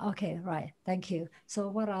 Okay, right. Thank you. So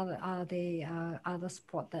what are the other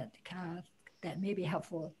support that may be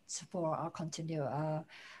helpful for our continued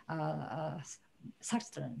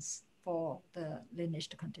sustenance for the lineage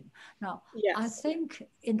to continue? Now, yes. I think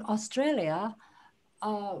in Australia,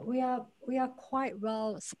 we are quite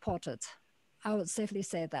well supported. I would safely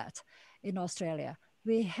say that in Australia.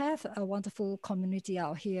 We have a wonderful community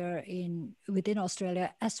out here within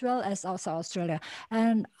Australia as well as outside Australia.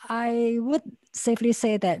 And I would safely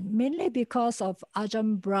say that mainly because of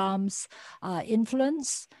Ajahn Brahm's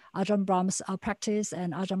influence, Ajahn Brahm's practice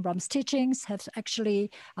and Ajahn Brahm's teachings have actually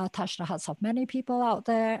touched the hearts of many people out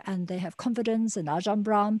there, and they have confidence in Ajahn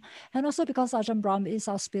Brahm. And also because Ajahn Brahm is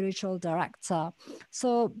our spiritual director.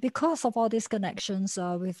 So because of all these connections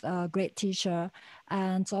with a great teacher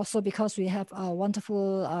And also because we have a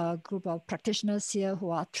wonderful group of practitioners here who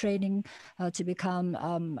are training to become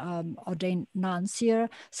ordained nuns here,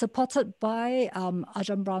 supported by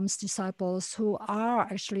Ajahn Brahm's disciples who are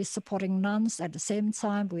actually supporting nuns. At the same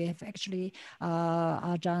time, we have actually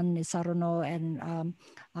Ajahn Nisarono and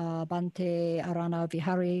Bante Arana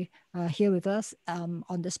Vihari here with us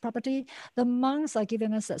on this property. The monks are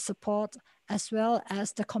giving us that support as well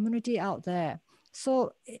as the community out there.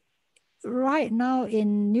 So right now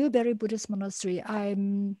in Newberry Buddhist Monastery, I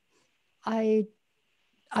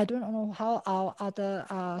don't know how our other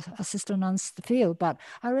sister nuns feel, but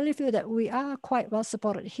I really feel that we are quite well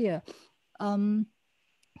supported here.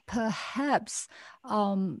 Perhaps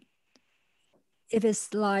if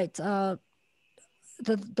it's like the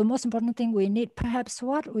most important thing we need, perhaps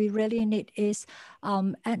what we really need is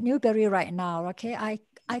at Newberry right now, okay?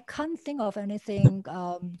 I can't think of anything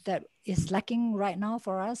that is lacking right now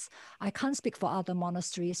for us. I can't speak for other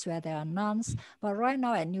monasteries where there are nuns, but right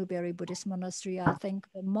now at Newberry Buddhist Monastery, I think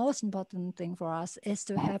the most important thing for us is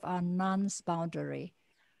to have a nuns boundary,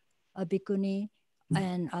 a bhikkhuni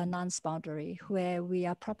and a nuns boundary where we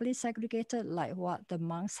are properly segregated like what the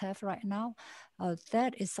monks have right now.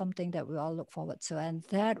 That is something that we all look forward to, and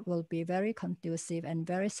that will be very conducive and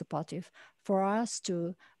very supportive for us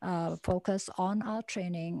to focus on our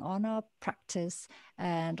training, on our practice,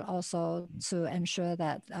 and also to ensure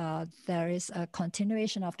that there is a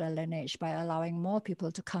continuation of the lineage by allowing more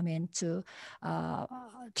people to come in to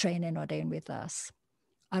train and ordain with us.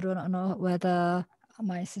 I don't know whether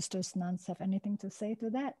my sisters nuns have anything to say to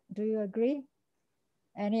that. Do you agree?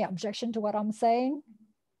 Any objection to what I'm saying?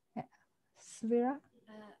 Suvira?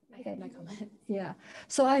 I have no comment. Yeah.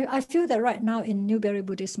 So I feel that right now in Newberry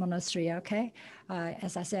Buddhist Monastery, okay,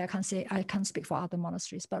 as I say, I can't speak for other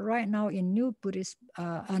monasteries, but right now in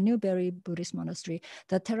Newberry Buddhist Monastery,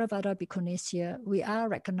 the Theravada Bhikkhunis here, we are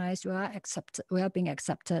recognized, we are being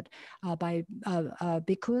accepted by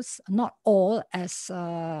bhikkhus, not all, as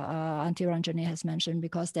Auntie Ranjini has mentioned,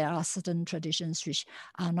 because there are certain traditions which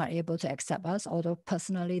are not able to accept us, although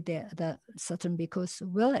personally the certain bhikkhus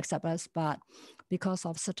will accept us, but because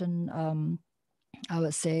of certain, I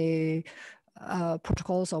would say,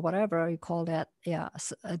 protocols or whatever you call that, yeah,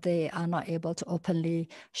 they are not able to openly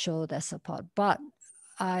show their support. But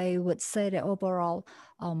I would say that overall,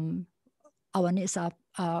 our needs are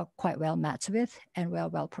quite well met with, and we are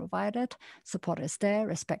well provided. Support is there,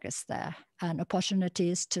 respect is there, and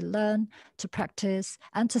opportunities to learn, to practice,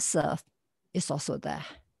 and to serve is also there.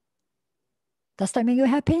 Does that make you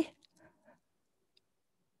happy?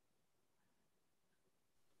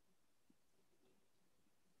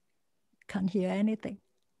 Can't hear anything.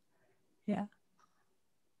 Yeah.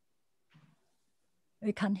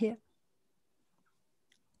 We can't hear.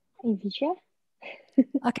 Visha?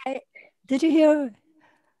 Okay. Did you hear?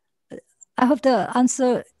 I hope the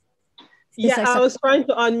answer is I was trying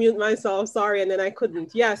to unmute myself, sorry, and then I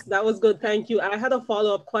couldn't. Yes, that was good, thank you. I had a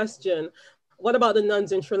follow-up question. What about the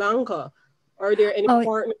nuns in Sri Lanka? Are there any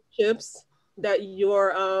partnerships that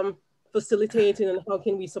you're facilitating, and how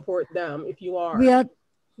can we support them if you are?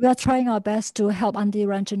 We are trying our best to help Auntie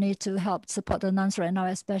Ranjini to help support the nuns right now,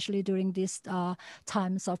 especially during these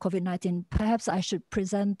times of COVID-19. Perhaps I should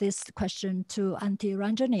present this question to Auntie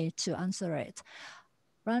Ranjini to answer it.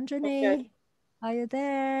 Ranjini, are you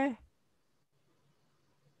there?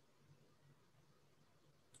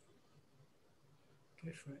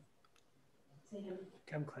 Go for it.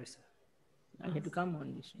 Come closer. I had to come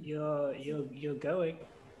on this. You're going.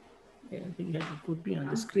 Yeah, I think you have to put me on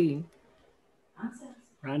the screen.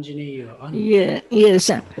 Ranjini, you're on.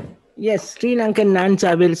 Yes, Sri Lankan nuns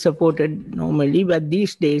are well supported normally, but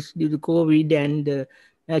these days, due to COVID and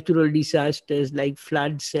natural disasters like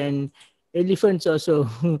floods and elephants also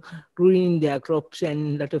ruining their crops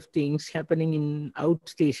and a lot of things happening in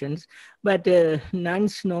outstations. But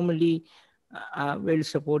nuns normally are well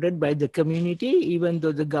supported by the community, even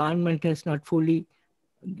though the government has not fully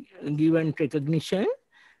given recognition.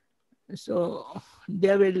 So they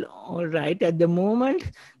are well all right. At the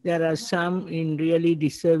moment, there are some in really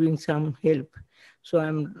deserving some help. So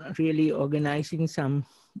I'm really organizing something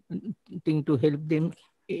to help them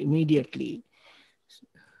immediately.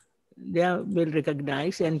 They are well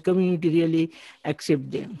recognized and community really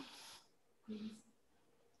accept them.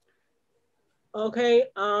 Okay,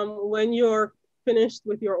 when you're finished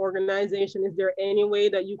with your organization, is there any way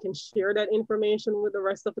that you can share that information with the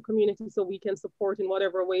rest of the community so we can support in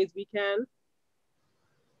whatever ways we can?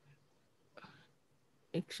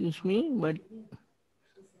 Excuse me, but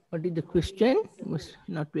What is the question? Was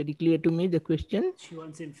not very clear to me, the question. She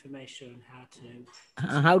wants information on how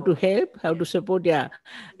to How to help, how to support. Yeah,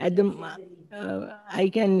 at the I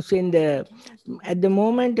can send the at the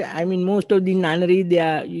moment. I mean, most of the nunnery, they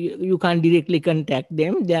are you can't directly contact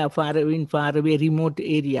them. They are far away remote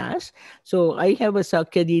areas. So I have a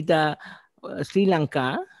Sakyadita Sri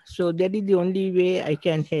Lanka. So that is the only way I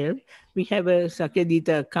can help. We have a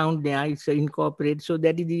Sakyadita account there. It's incorporated. So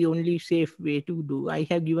that is the only safe way to do. I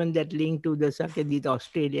have given that link to the Sakyadita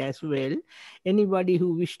Australia as well. Anybody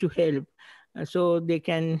who wish to help, so they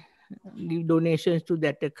can give donations to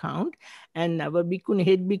that account. And our Bhikkhuni,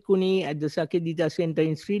 head Bhikkhuni at the Sakyadita Center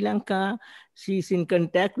in Sri Lanka, she's in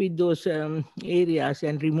contact with those areas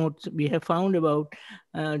and remote. We have found about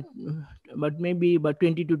maybe about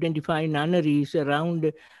 20 to 25 nunneries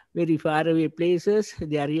around very far away places.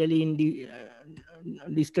 They are really in the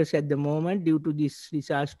distress at the moment due to these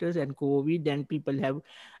disasters and COVID, and people have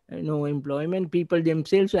no employment. People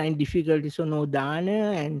themselves are in difficulty, so no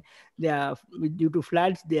dana, and they are due to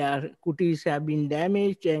floods. Their kutis have been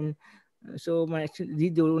damaged, and so much. This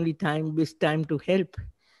is the only best time to help.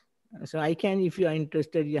 So I can, if you are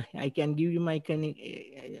interested, yeah, I can give you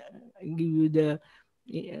give you the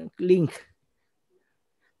link.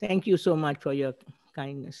 Thank you so much for your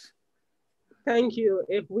kindness. Thank you.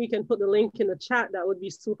 If we can put the link in the chat, that would be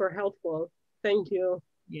super helpful. Thank you.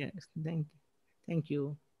 Yes, thank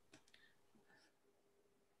you.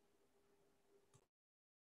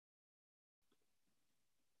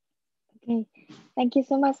 Okay, thank you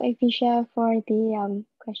so much, Aisha, for the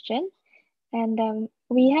question. And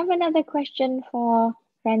we have another question for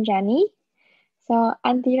Ranjani. So,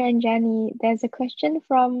 Auntie Ranjani, there's a question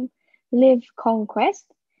from Liv Conquest.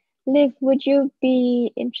 Liv, would you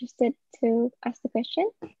be interested to ask the question?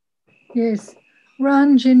 Yes.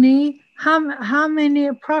 Ranjani,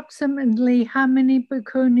 approximately how many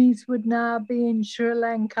Bhikkhunis would now be in Sri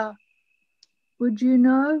Lanka? Would you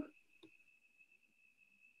know?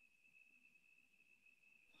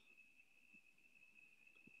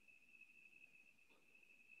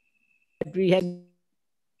 We have.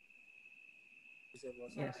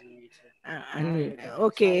 Yes.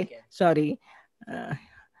 Okay, sorry.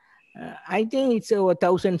 I think it's over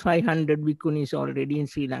 1,500 Bhikkhunis already in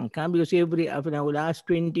Sri Lanka, because after our last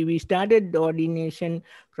 20, we started the ordination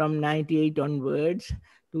from 98 onwards.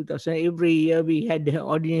 2000, every year we had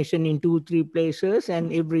ordination in 2-3 places,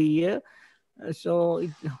 and every year, so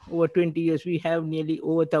over 20 years, we have nearly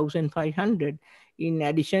over 1,500. In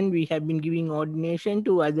addition, we have been giving ordination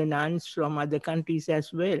to other nuns from other countries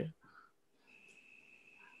as well.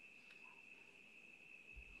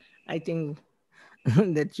 I think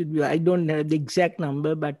that should be, I don't know the exact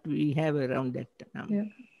number, but we have around that number.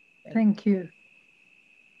 Yeah. Thank you.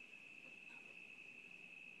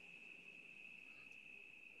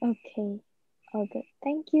 Okay, all good.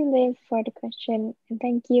 Thank you, Liv, for the question. And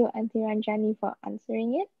thank you, Auntie Ranjani, for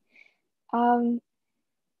answering it.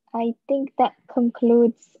 I think that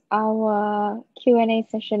concludes our Q&A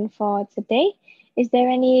session for today. Is there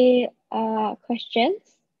any questions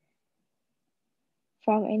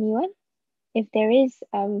from anyone? If there is,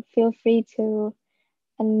 feel free to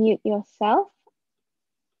unmute yourself.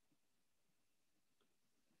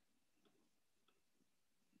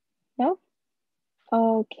 No?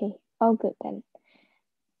 Okay, all good then.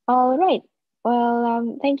 All right.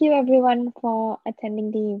 Well, thank you everyone for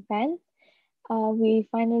attending the event. We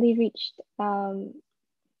finally reached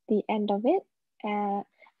the end of it.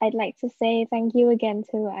 I'd like to say thank you again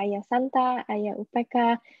to Ayya Santa, Ayya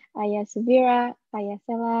Upekkha, Ayya Suvira, Ayya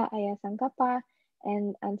Sela, Ayya Sankappa,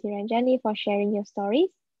 and Auntie Ranjani for sharing your stories.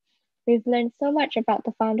 We've learned so much about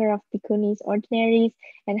the founder of Bhikkhunis Ordinaries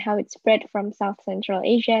and how it spread from South Central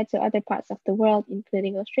Asia to other parts of the world,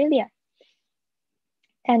 including Australia.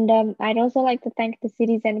 And I'd also like to thank the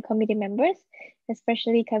CITYZEN committee members,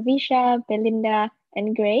 especially Kavisha, Belinda,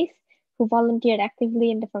 and Grace, who volunteered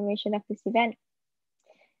actively in the formation of this event.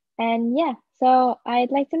 And yeah, so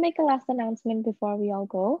I'd like to make a last announcement before we all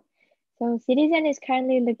go. So CITYZEN is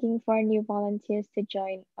currently looking for new volunteers to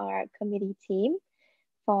join our committee team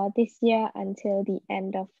for this year until the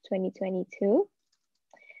end of 2022.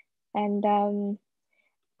 And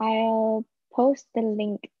I'll post the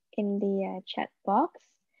link in the chat box.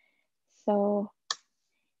 So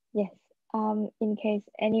yes, in case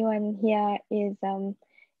anyone here is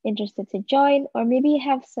interested to join, or maybe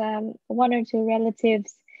have one or two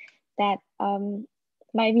relatives that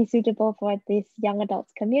might be suitable for this young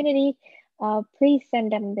adults community, please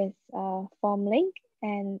send them this form link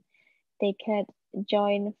and they could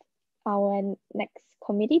join our next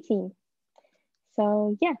committee team.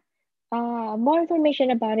 So yeah, More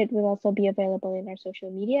information about it will also be available in our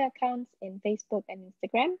social media accounts in Facebook and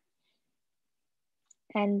Instagram.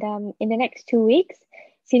 And in the next 2 weeks,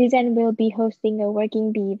 Citizen will be hosting a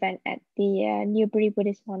working bee event at the Newbury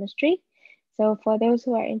Buddhist Monastery. So for those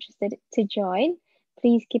who are interested to join,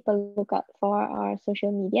 please keep a lookout for our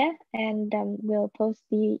social media, and we'll post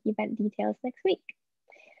the event details next week.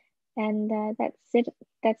 And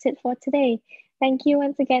that's it for today. Thank you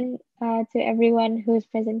once again to everyone who is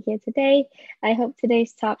present here today. I hope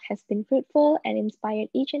today's talk has been fruitful and inspired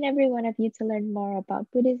each and every one of you to learn more about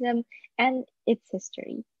Buddhism and its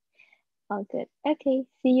history. All good. Okay,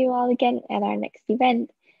 see you all again at our next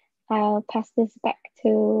event. I'll pass this back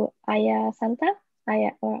to Ayya Santa,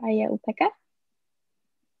 Ayya Upekkha.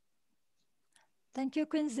 Thank you,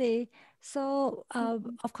 Quincy. So,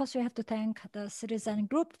 of course, we have to thank the Citizen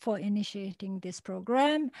Group for initiating this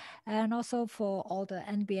program, and also for all the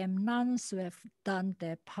NBM nuns who have done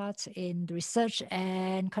their part in research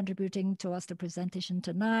and contributing towards the presentation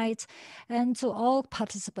tonight, and to all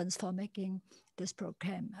participants for making this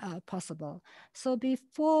program possible. So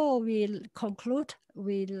before we conclude,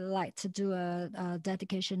 we'd like to do a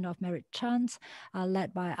dedication of merit chants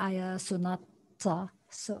led by Ayya Sunata.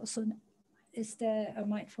 So is there a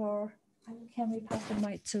mic for, can we pass the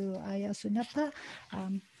mic to Ayya Sunata?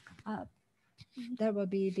 There will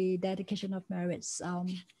be the dedication of merits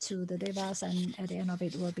to the devas, and at the end of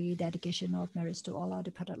it will be dedication of merits to all our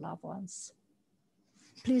departed loved ones.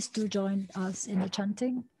 Please do join us in the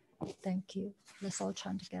chanting. Thank you. Let's all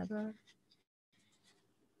chant together.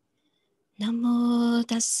 Namo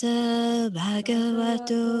tassa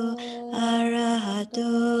bhagavato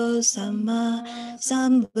arahato samma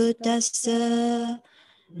sambuddhassa.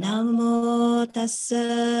 Namo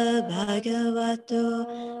tassa bhagavato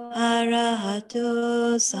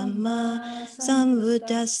arahato samma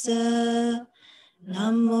sambuddhassa.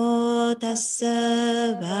 Namo tassa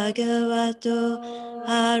bhagavato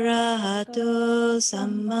arahato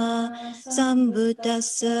samma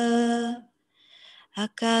sambuddhassa.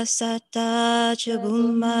 Akasata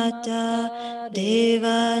Chabumata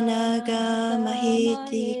Devanaga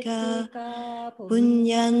Mahitika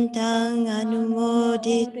Punyantang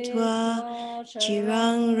Anumoditva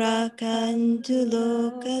Chirang Rakantu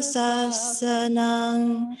Lokasasanang.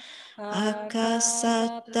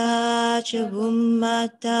 Akasata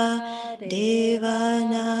Chabumata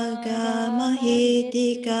Devanaga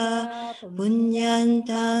Mahitika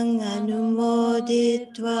Punyantang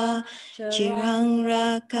Anumoditva Chirang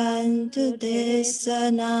Rakantu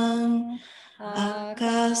Desanang.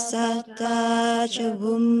 Akasata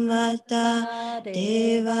Chabumata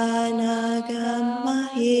Devanaga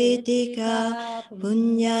Mahitika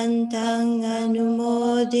Punyantang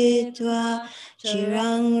Anumoditva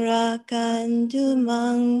Chirang Rakantu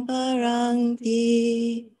Mang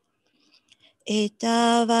Parangti.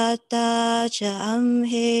 Etavata cha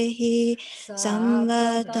amhehi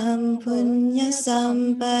samvatam punya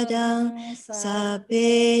sampadang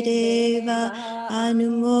sabbe deva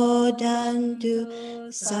anumodantu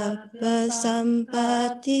sabba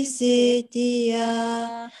sampati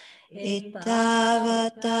siddhya.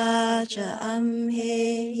 Etavata cha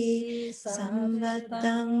amhehi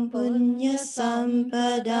samvatam punya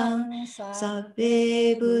sampadang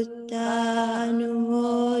sabbe buddha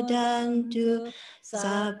anumodantu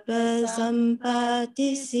sabba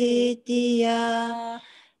sampati siddhya.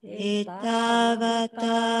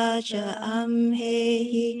 Etavata cha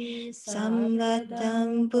amhehi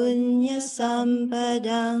samvatam punya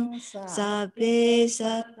sampadang sabbe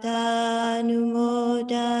satta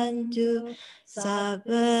anumodantu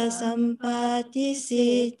sabba sampati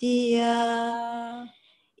siddhya.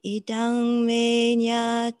 Idang me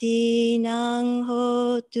nyati nang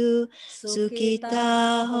hotu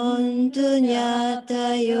sukita hontu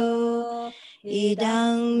nyatayo.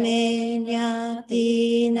 Idang me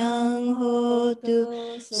nyati nang hotu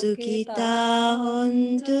sukita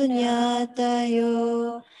hontu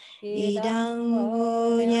nyatayo. Idang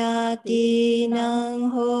mo nyati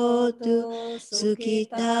nang hotu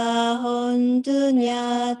sukita hontu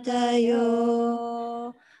nyatayo.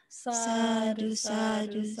 Sadhu,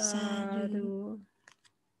 sadhu, sadhu.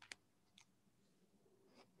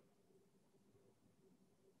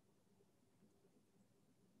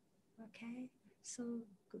 Okay, so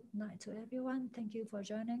good night to everyone. Thank you for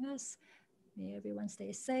joining us. May everyone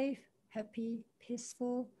stay safe, happy,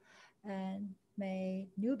 peaceful, and may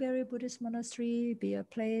Newbury Buddhist Monastery be a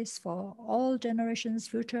place for all generations,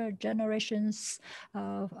 future generations,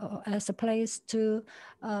 as a place to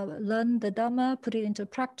learn the Dhamma, put it into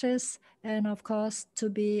practice, and of course to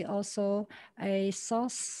be also a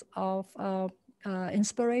source of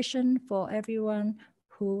inspiration for everyone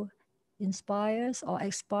who inspires or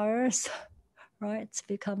expires, right, to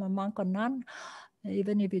become a monk or nun.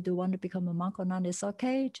 Even if you do want to become a monk or nun, it's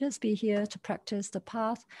okay. Just be here to practice the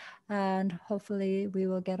path, and hopefully we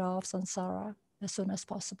will get off samsara as soon as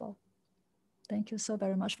possible. Thank you so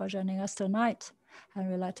very much for joining us tonight. And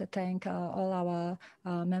we'd like to thank all our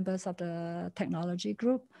members of the technology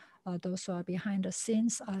group, those who are behind the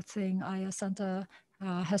scenes. I think Ayya Santa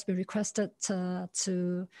has been requested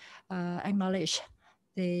to acknowledge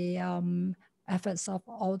the efforts of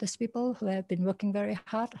all these people who have been working very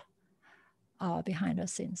hard behind the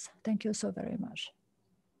scenes. Thank you so very much.